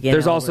control.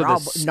 There's also the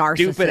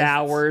stupid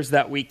hours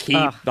that we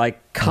keep.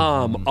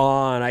 Come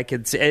on. I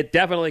could see it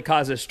definitely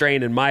causes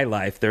strain in my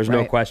life. There's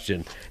no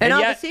question. And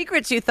all the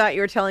secrets you thought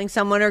you were telling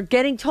someone are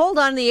getting told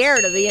on the air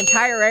to the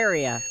entire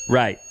area.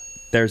 Right.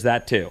 There's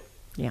that too.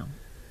 Yeah.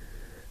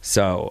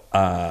 So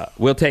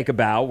we'll take a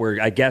bow.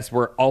 I guess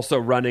we're also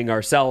running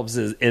ourselves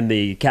in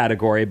the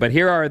category. But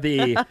here are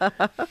the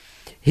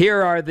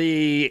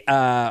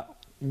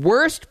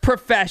worst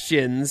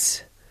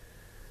professions.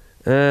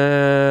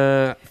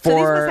 So these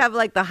must have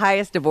like the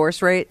highest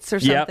divorce rates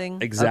or something?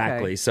 Yep,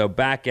 exactly. Okay. So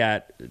back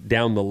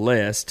down the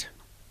list.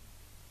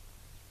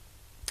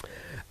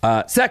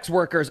 Sex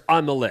workers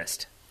on the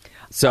list.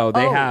 So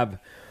they have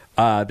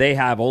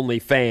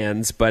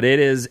OnlyFans, but it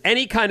is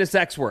any kind of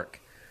sex work.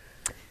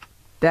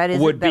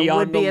 Would be a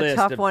list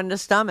tough one to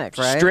stomach,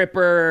 right?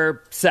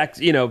 Stripper, sex,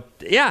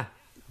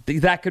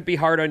 that could be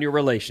hard on your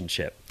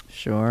relationship.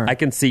 Sure. I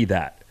can see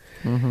that.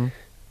 Mm-hmm.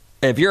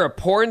 If you're a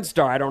porn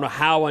star, I don't know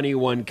how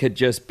anyone could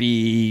just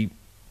be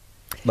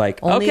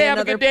like, okay, have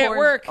a good day at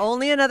work.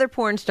 Only another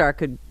porn star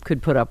could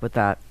put up with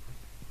that.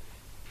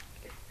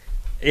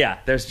 Yeah,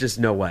 there's just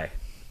no way.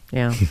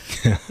 Yeah.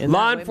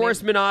 Law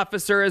enforcement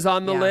officer is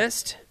on the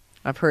list.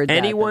 I've heard that.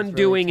 Anyone really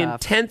doing tough.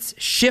 intense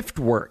shift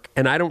work,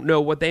 and I don't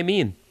know what they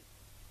mean.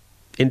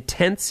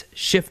 Intense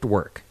shift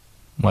work.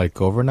 Like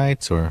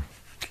overnights or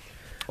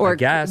Or I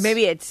guess.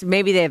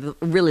 maybe they have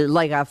really,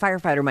 like a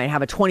firefighter might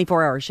have a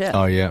 24-hour shift.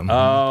 Oh yeah.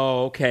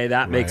 Oh, okay.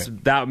 That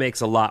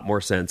makes a lot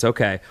more sense.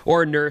 Okay.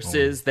 Or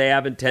nurses, they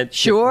have intense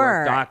shift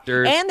work.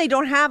 Doctors. And they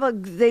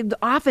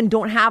often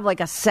don't have like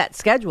a set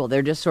schedule.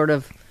 They're just sort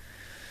of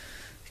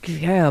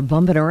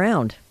bumping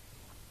around.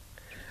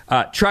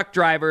 Truck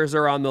drivers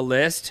are on the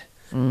list.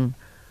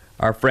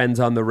 Our friends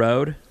on the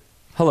road.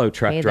 Hello,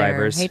 truck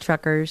drivers. Hey,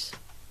 truckers.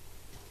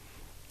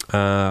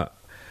 I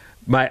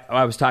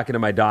was talking to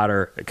my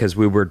daughter because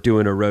we were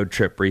doing a road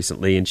trip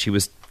recently, and she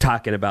was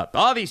talking about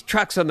all these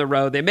trucks on the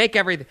road. They make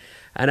everything.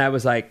 And I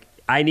was like,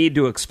 I need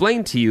to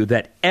explain to you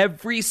that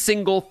every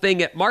single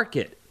thing at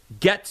market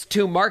gets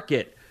to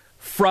market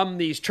from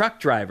these truck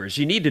drivers.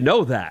 You need to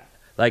know that.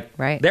 Like,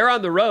 they're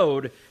on the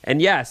road,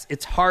 and yes,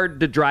 it's hard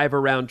to drive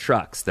around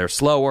trucks. They're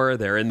slower,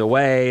 they're in the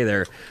way,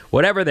 they're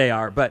whatever they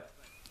are. But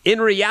in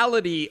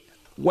reality,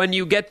 when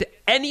you get to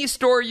any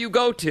store you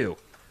go to,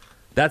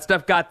 that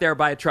stuff got there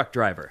by a truck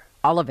driver.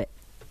 All of it.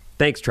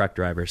 Thanks, truck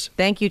drivers.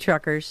 Thank you,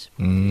 truckers.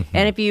 And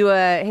if you,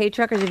 hey,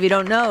 truckers, if you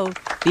don't know,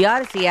 the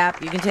Odyssey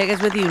app, you can take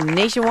us with you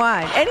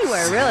nationwide.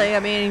 Anywhere, really. I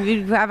mean, if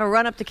you have a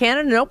run up to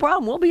Canada, no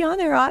problem. We'll be on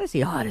there.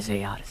 Odyssey.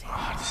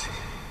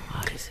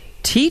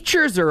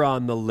 Teachers are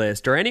on the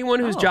list, or anyone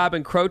whose job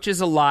encroaches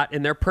a lot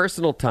in their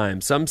personal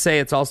time. Some say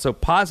it's also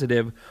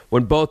positive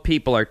when both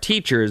people are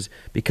teachers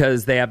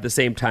because they have the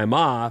same time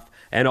off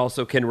and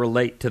also can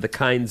relate to the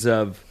kinds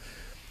of...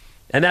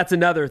 And that's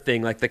another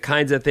thing, like the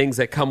kinds of things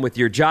that come with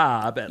your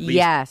job. At least,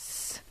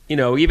 yes. You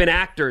know, even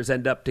actors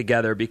end up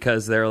together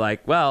because they're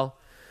like, well,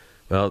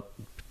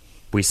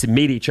 we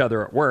meet each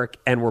other at work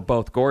and we're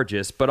both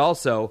gorgeous, but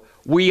also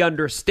we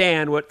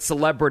understand what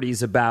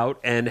celebrity's about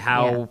and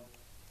how... Yeah.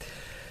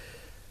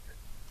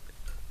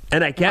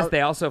 And I guess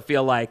they also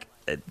feel like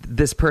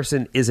this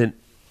person isn't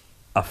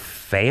a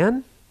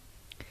fan?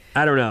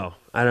 I don't know.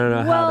 How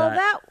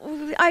that...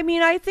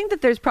 I think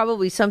that there's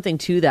probably something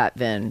to that,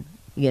 Vin.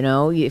 You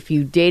know, if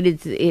you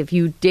dated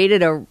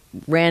a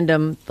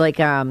random, like,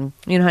 you know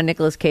how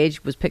Nicolas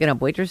Cage was picking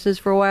up waitresses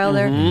for a while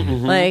there?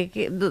 Like,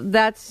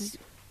 that's,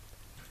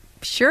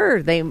 sure,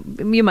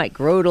 you might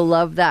grow to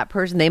love that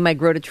person. They might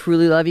grow to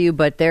truly love you,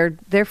 but they're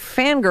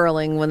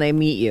fangirling when they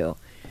meet you.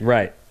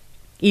 Right.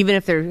 Even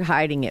if they're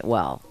hiding it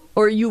well.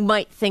 Or you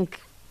might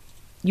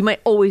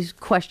always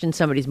question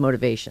somebody's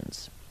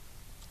motivations.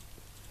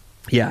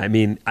 Yeah, I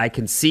mean, I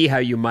can see how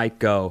you might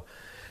go,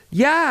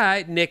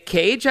 yeah, Nick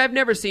Cage, I've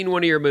never seen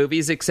one of your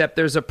movies except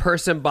there's a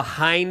person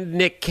behind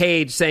Nick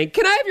Cage saying,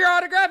 can I have your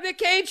autograph, Nick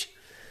Cage?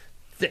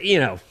 You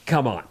know,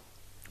 come on.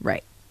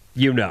 Right.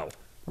 You know.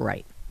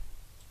 Right.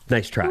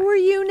 Nice try. Who are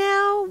you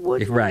now?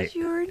 What's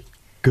your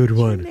Good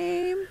one.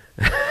 name?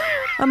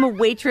 I'm a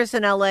waitress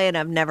in L.A. and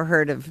I've never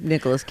heard of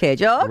Nicolas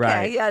Cage. Oh, okay.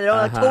 Right.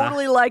 Yeah, a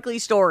totally likely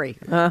story.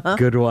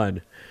 Good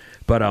one.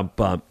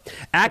 But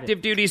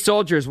active duty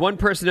soldiers. One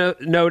person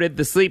noted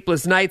the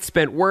sleepless nights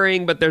spent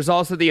worrying, but there's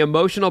also the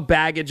emotional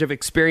baggage of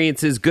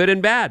experiences, good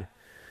and bad,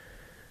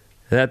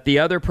 that the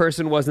other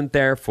person wasn't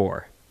there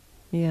for.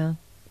 Yeah.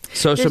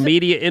 Social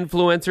media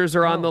influencers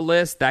are on the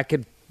list. That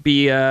could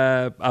be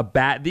a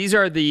bad. These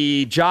are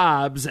the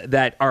jobs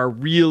that are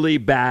really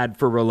bad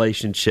for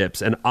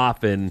relationships, and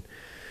often.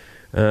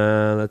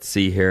 Let's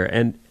see here,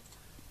 and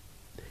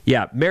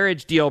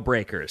marriage deal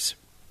breakers.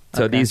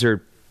 So these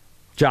are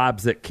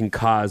jobs that can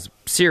cause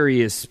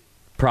serious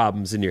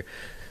problems in your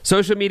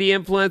social media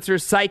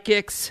influencers.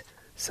 Psychics.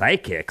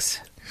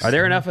 Are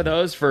there enough of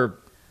those for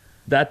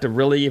that to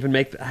really even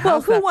make?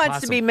 Well, who wants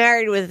to be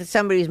married with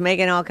somebody who's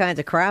making all kinds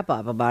of crap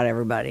up about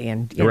everybody?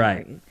 And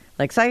right.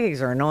 Like, psychics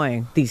are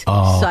annoying. These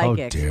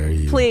psychics. How dare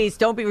you. Please,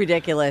 don't be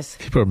ridiculous.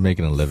 People are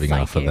making a living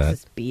off of that.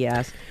 Is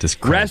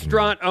BS.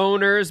 Restaurant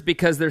owners,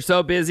 because they're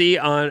so busy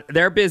on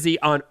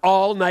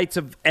all nights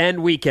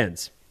and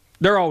weekends.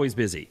 They're always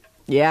busy.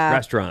 Yeah.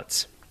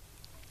 Restaurants.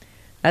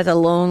 That's a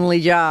lonely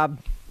job.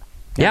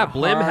 Yeah,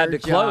 Blim had to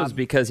close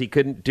because he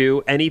couldn't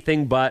do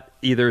anything but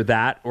either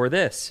that or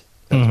this.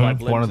 That's why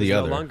Blim one or the no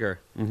other. Longer.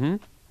 Yeah.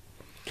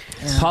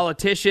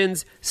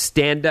 Politicians,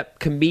 stand-up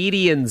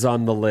comedians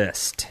on the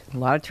list. A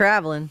lot of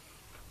traveling.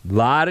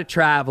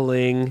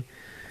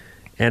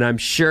 And I'm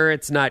sure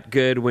it's not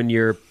good when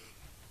you're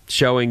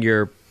showing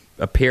your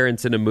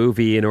appearance in a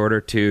movie in order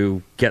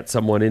to get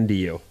someone into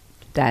you.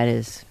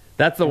 That's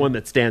the one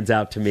that stands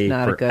out to me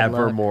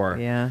forevermore.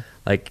 Yeah.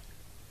 Like,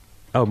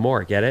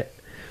 more, get it?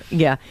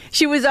 Yeah.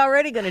 She was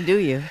already going to do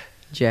you,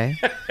 Jay.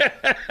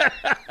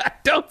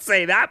 Don't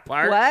say that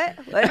part. What?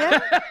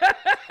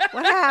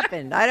 What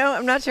happened?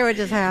 I'm not sure what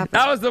just happened.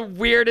 That was the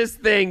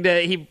weirdest thing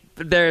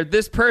that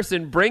this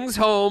person brings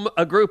home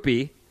a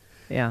groupie.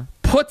 Yeah.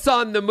 puts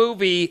on the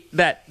movie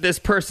that this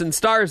person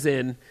stars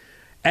in,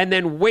 and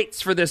then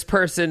waits for the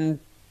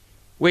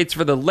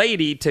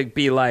lady to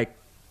be like,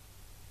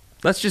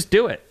 let's just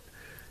do it.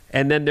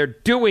 And then they're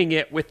doing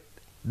it with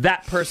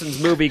that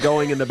person's movie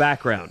going in the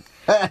background.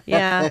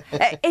 Yeah.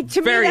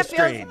 To Very me,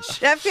 strange.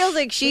 That feels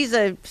like she's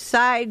a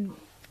side.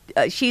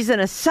 She's an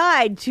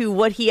aside to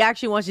what he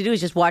actually wants to do is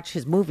just watch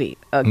his movie.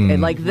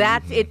 And like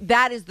that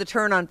is the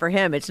turn on for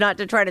him. It's not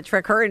to try to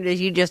trick her, and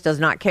he just does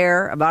not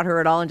care about her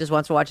at all and just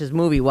wants to watch his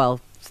movie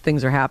while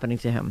things are happening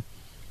to him.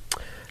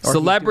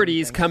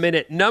 Celebrities come in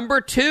at number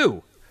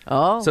 2.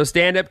 Oh. So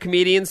stand-up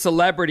comedians,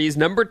 celebrities,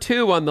 number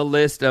 2 on the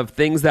list of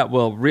things that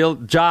will, real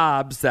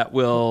jobs that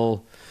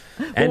will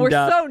end we're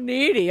up so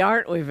needy,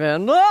 aren't we,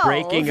 Vin? Oh.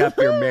 breaking up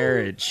your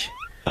marriage.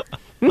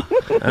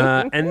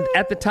 And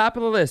at the top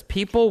of the list,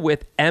 people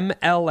with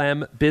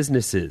MLM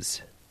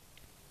businesses.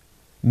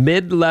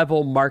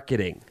 Mid-level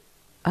marketing.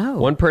 Oh.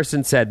 One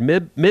person said,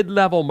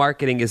 mid-level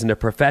marketing isn't a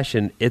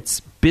profession, it's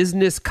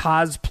business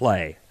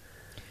cosplay.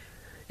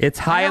 It's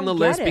high on the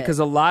list because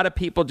a lot of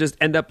people just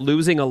end up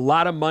losing a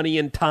lot of money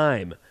and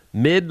time.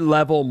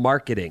 Mid-level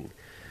marketing.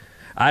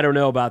 I don't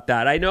know about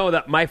that. I know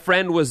that my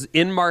friend was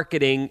in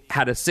marketing,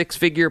 had a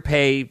 6-figure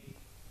pay,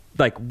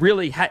 like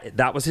really,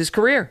 that was his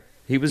career.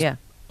 He was a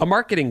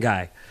marketing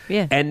guy.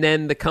 Yeah. And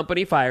then the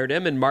company fired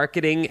him, and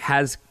marketing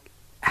has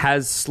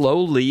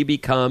slowly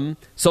become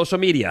social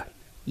media.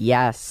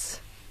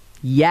 Yes.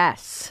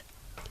 Yes.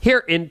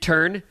 Here,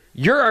 intern,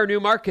 you're our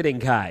new marketing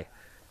guy.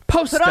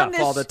 Post stuff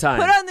all the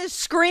time. Put on this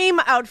Scream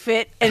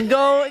outfit and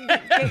go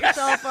get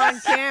yourself on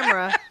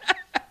camera.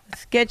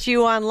 Let's get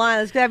you online.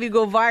 Let's have you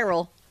go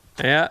viral.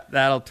 Yeah,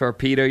 that'll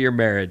torpedo your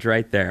marriage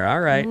right there.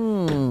 All right.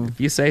 If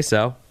you say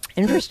so.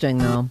 Interesting,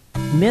 though.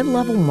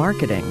 Mid-level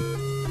marketing.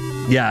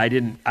 Yeah, I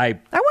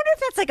wonder if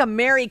that's like a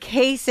Mary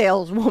Kay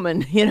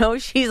saleswoman. You know,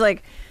 she's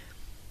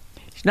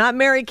not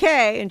Mary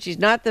Kay, and she's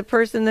not the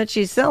person that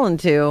she's selling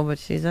to, but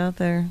she's out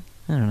there,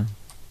 I don't know,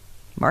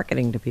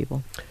 marketing to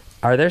people.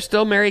 Are there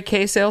still Mary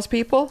Kay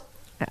salespeople?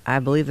 I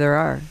believe there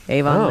are.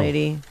 Avon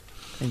lady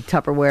and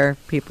Tupperware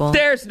people.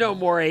 There's no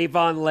more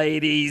Avon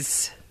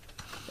ladies.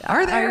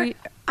 Are there?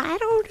 I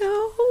don't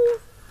know.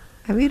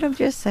 I mean, I'm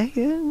just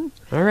saying.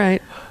 All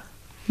right.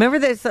 Remember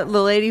the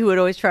lady who would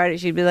always try it?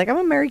 She'd be like, I'm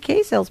a Mary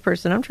Kay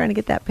salesperson. I'm trying to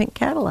get that pink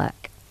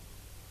Cadillac.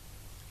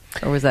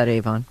 Or was that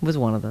Avon? It was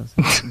one of those.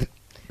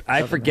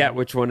 I forget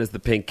which one is the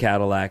pink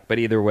Cadillac, but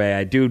either way,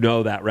 I do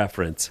know that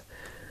reference.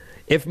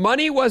 If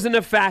money wasn't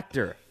a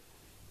factor,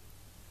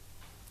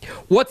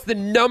 what's the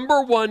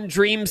number one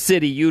dream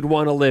city you'd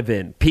want to live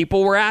in?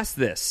 People were asked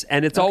this,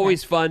 and it's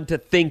always fun to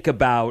think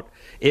about.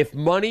 If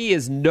money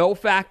is no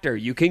factor,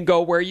 you can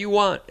go where you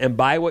want and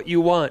buy what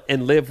you want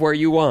and live where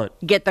you want.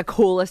 Get the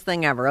coolest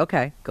thing ever.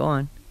 Okay, go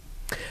on.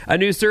 A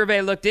new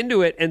survey looked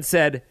into it and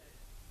said,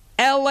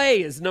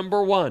 L.A. is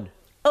number 1.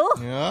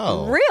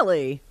 Oh,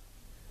 really?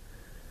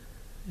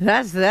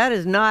 That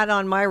is not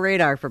on my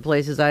radar for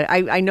places.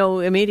 I know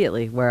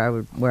immediately where I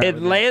would.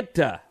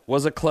 Atlanta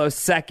was a close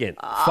second,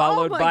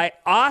 followed by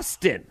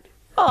Austin.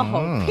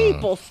 Oh,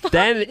 people, stop.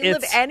 Then you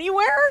live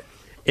anywhere?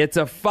 It's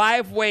a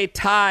 5-way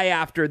tie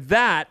after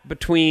that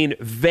between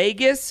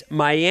Vegas,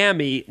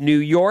 Miami, New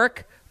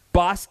York,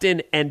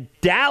 Boston, and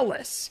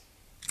Dallas.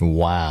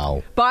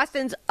 Wow.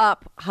 Boston's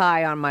up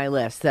high on my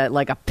list. That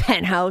like a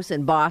penthouse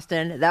in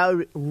Boston, that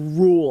would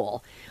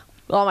rule.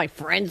 All my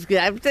friends,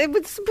 it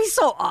would be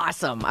so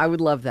awesome. I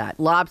would love that.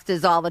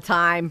 Lobsters all the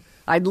time.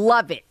 I'd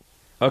love it.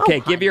 Okay,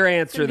 give your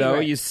answer, though.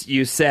 Right.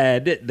 You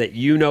said that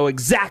you know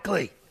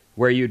exactly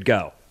where you'd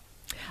go.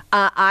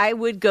 I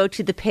would go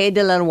to the Pays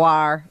de la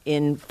Loire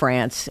in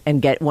France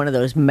and get one of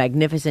those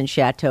magnificent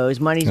chateaus.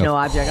 Money's no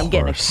object. I'm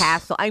getting a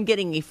castle. I'm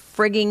getting a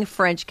frigging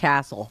French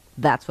castle.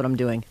 That's what I'm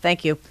doing.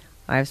 Thank you.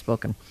 I have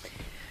spoken.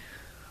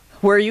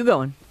 Where are you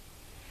going?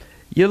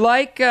 You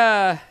like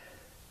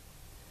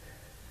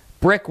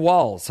brick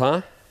walls,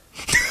 huh?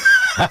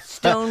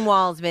 Stone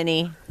walls,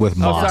 Vinny. With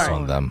moss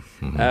on them.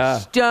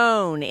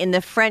 Stone in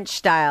the French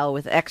style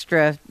with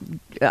extra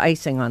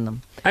icing on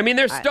them. I mean,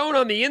 there's stone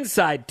on the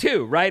inside,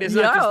 too, right? It's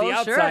not just the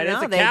outside.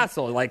 It's a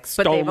castle, like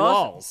stone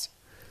walls.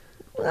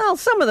 Well,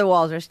 some of the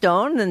walls are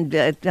stone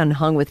and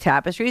hung with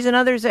tapestries, and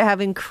others have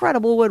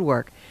incredible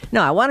woodwork.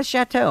 No, I want a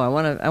chateau. I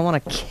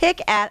want to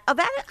kick at.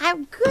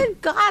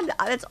 Good God,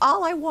 that's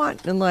all I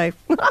want in life.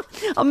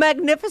 A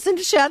magnificent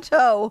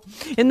chateau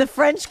in the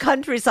French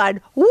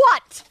countryside.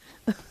 What?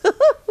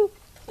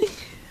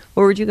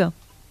 Where would you go?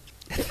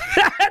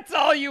 That's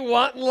all you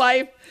want in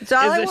life? That's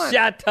all is a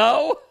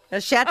chateau? A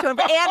chateau and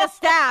a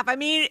staff. I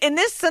mean, in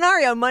this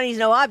scenario, money's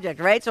no object,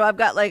 right? So I've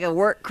got like a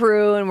work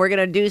crew, and we're going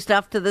to do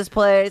stuff to this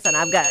place, and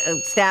I've got a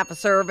staff of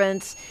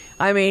servants.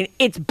 I mean,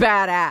 it's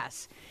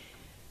badass.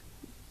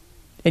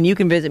 And you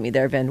can visit me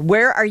there, Vin.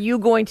 Where are you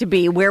going to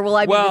be? Where will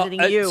I be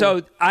visiting you?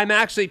 So I'm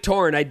actually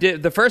torn.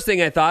 The first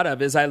thing I thought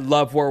of is I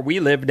love where we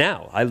live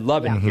now. I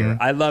love it here.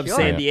 I love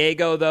San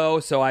Diego, though,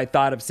 so I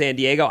thought of San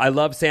Diego. I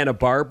love Santa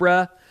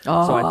Barbara,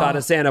 so I thought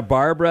of Santa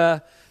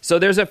Barbara. So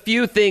there's a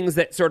few things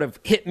that sort of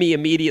hit me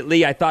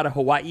immediately. I thought of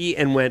Hawaii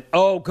and went,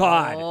 oh,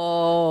 God.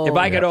 Oh, if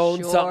I could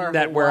own sure, something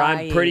that where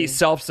I'm pretty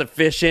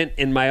self-sufficient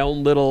in my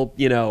own little,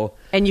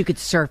 And you could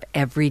surf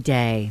every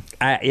day.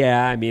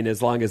 I mean,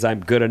 as long as I'm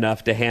good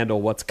enough to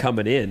handle what's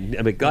coming in.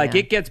 I mean,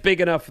 it gets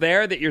big enough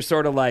there that you're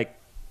sort of like,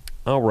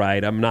 all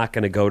right, I'm not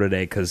going to go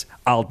today because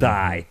I'll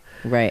die.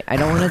 Right. I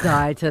don't want to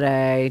die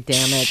today.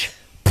 Damn it.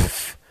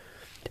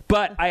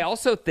 But I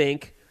also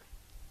think,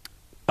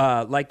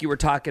 like you were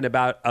talking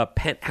about a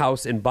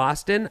penthouse in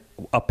Boston,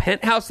 a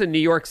penthouse in New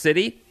York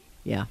City.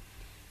 Yeah.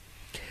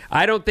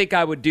 I don't think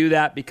I would do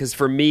that because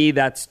for me,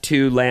 that's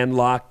too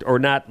landlocked, or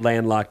not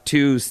landlocked,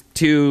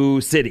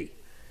 too city.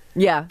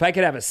 Yeah. If I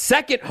could have a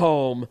second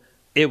home,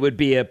 it would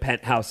be a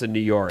penthouse in New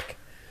York.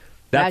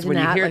 That's Imagine when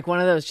you that, hear like one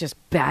of those just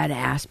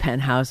badass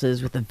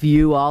penthouses with a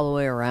view all the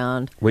way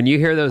around. When you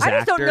hear those I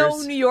actors, just don't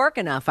know New York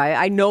enough.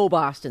 I know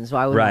Boston, so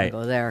I wouldn't want to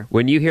go there.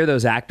 When you hear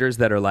those actors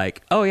that are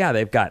like, oh yeah,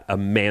 they've got a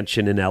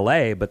mansion in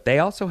L.A., but they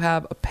also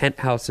have a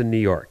penthouse in New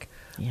York.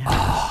 Yeah.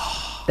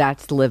 Oh.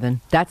 That's living.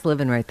 That's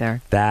living right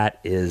there. That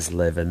is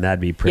living. That'd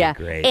be pretty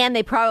great. And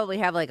they probably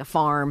have like a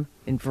farm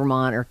in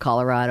Vermont or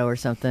Colorado or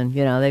something.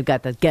 They've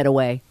got the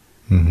getaway.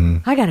 Mm-hmm.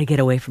 I got to get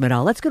away from it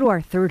all. Let's go to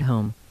our third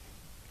home.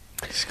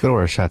 Let's go to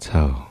our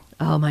chateau.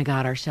 Oh, my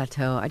God, our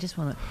chateau. I just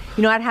want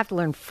to... I'd have to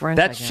learn French.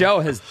 That show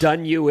has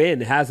done you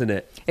in, hasn't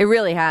it? It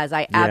really has.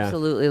 I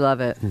absolutely love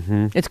it.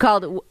 Mm-hmm. It's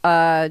called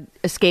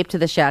Escape to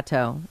the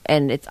Chateau.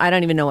 And I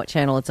don't even know what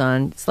channel it's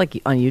on. It's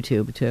like on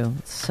YouTube, too.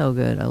 It's so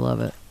good. I love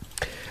it.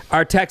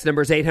 Our text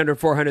number is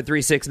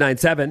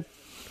 800-400-3697.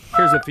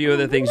 Here's a few of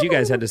the things you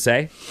guys had to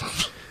say.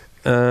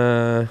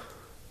 Does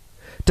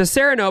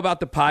Sarah know about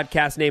the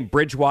podcast named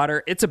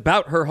Bridgewater? It's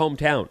about her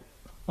hometown.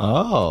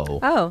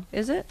 Oh,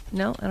 is it?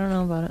 No, I don't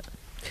know about it.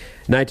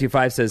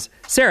 925 says,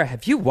 Sarah,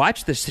 have you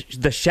watched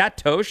the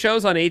Chateau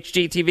shows on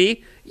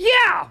HGTV?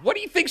 Yeah. What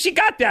do you think she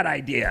got that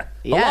idea?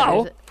 Yeah,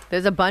 Hello?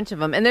 there's a bunch of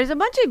them. And there's a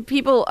bunch of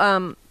people,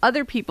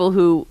 other people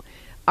who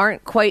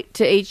aren't quite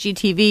to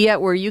HGTV yet,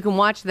 where you can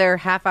watch their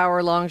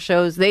half-hour-long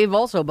shows. They've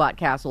also bought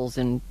castles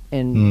in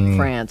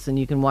France, and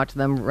you can watch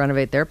them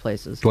renovate their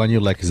places. The one you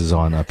like is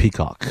on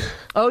Peacock.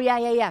 Oh,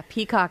 yeah.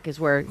 Peacock is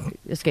where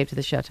Escape to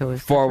the Chateau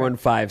is.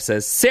 415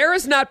 says,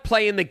 Sarah's not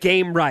playing the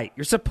game right.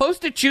 You're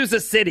supposed to choose a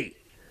city.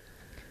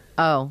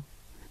 Oh.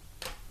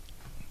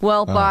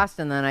 Well,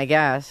 Boston, then, I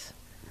guess.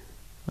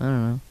 I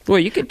don't know. Well,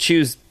 you could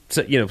choose,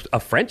 a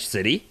French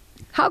city.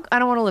 I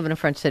don't want to live in a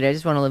French city. I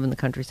just want to live in the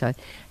countryside.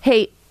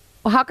 Hey,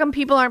 how come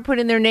people aren't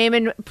putting their name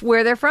in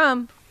where they're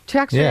from?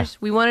 Texters, yeah.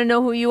 We want to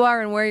know who you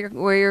are and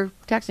where you're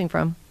texting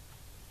from.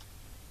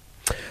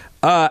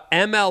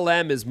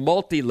 MLM is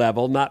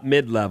multi-level, not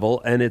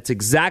mid-level, and it's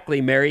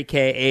exactly Mary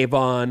Kay,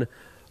 Avon,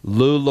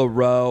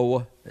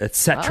 LuLaRoe,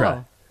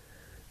 etc. Oh.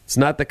 It's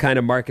not the kind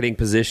of marketing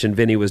position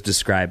Vinny was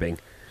describing.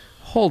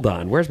 Hold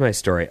on, where's my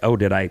story? Oh,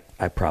 did I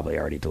probably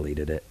already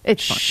deleted it.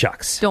 It's fine.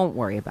 Shucks. Don't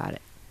worry about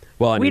it.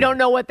 Well, anyway. We don't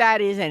know what that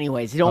is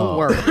anyways. Don't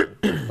worry.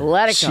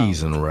 Let it go.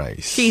 Cheese and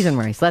rice. Cheese and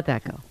rice. Let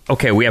that go.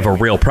 Okay, we have a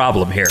real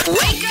problem here.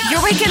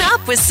 You're waking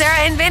up with Sarah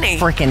and Vinny.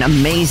 Freaking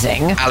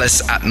amazing.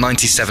 Alice at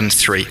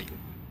 97.3.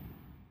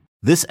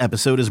 This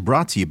episode is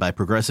brought to you by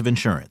Progressive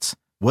Insurance.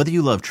 Whether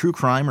you love true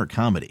crime or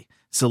comedy,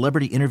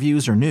 celebrity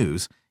interviews or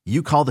news,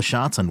 you call the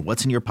shots on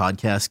what's in your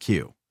podcast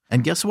queue.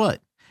 And guess what?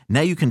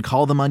 Now you can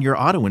call them on your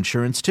auto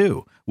insurance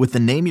too with the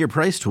Name Your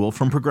Price tool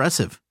from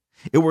Progressive.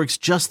 It works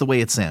just the way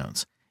it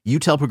sounds. You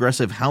tell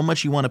Progressive how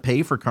much you want to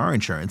pay for car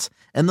insurance,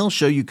 and they'll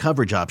show you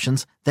coverage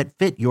options that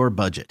fit your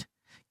budget.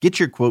 Get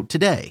your quote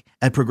today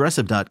at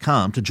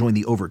Progressive.com to join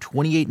the over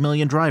 28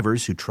 million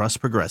drivers who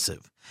trust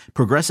Progressive.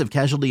 Progressive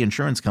Casualty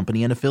Insurance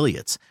Company and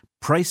Affiliates.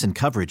 Price and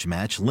coverage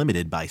match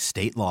limited by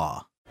state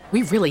law.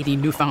 We really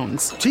need new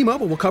phones.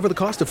 T-Mobile will cover the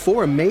cost of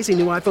 4 amazing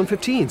new iPhone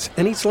 15s,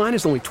 and each line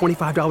is only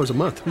 $25 a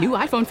month. New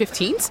iPhone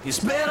 15s? It's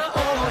better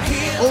over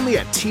here. Only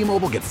at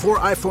T-Mobile, get 4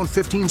 iPhone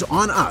 15s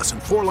on us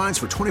and 4 lines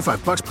for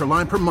 $25 per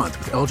line per month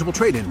with eligible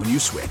trade-in when you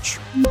switch.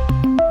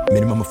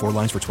 Minimum of 4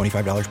 lines for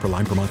 $25 per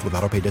line per month with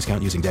autopay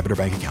discount using debit or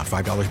bank account.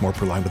 $5 more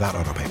per line without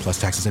autopay, plus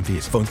taxes and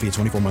fees. Phone fee at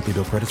 24 monthly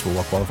bill credits for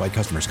well-qualified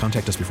customers.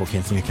 Contact us before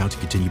canceling account to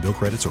continue bill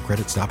credits or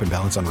credit stop and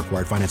balance on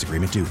required finance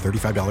agreement due.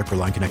 $35 per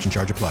line connection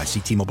charge applies. See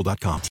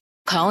T-Mobile.com.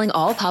 Calling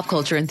all pop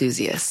culture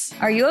enthusiasts.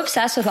 Are you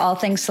obsessed with all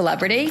things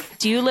celebrity?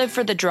 Do you live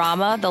for the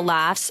drama, the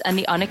laughs, and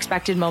the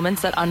unexpected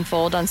moments that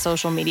unfold on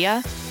social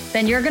media?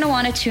 Then you're going to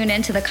want to tune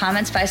in to the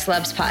Comments by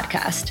Celebs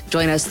podcast.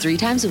 Join us 3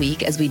 times a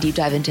week as we deep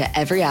dive into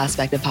every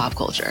aspect of pop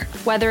culture.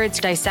 Whether it's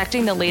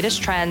dissecting the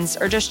latest trends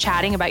or just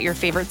chatting about your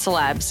favorite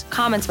celebs,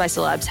 Comments by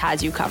Celebs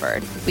has you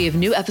covered. We have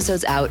new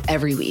episodes out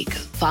every week.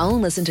 Follow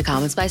and listen to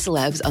Comments by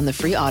Celebs on the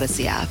free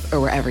Odyssey app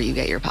or wherever you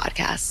get your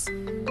podcasts.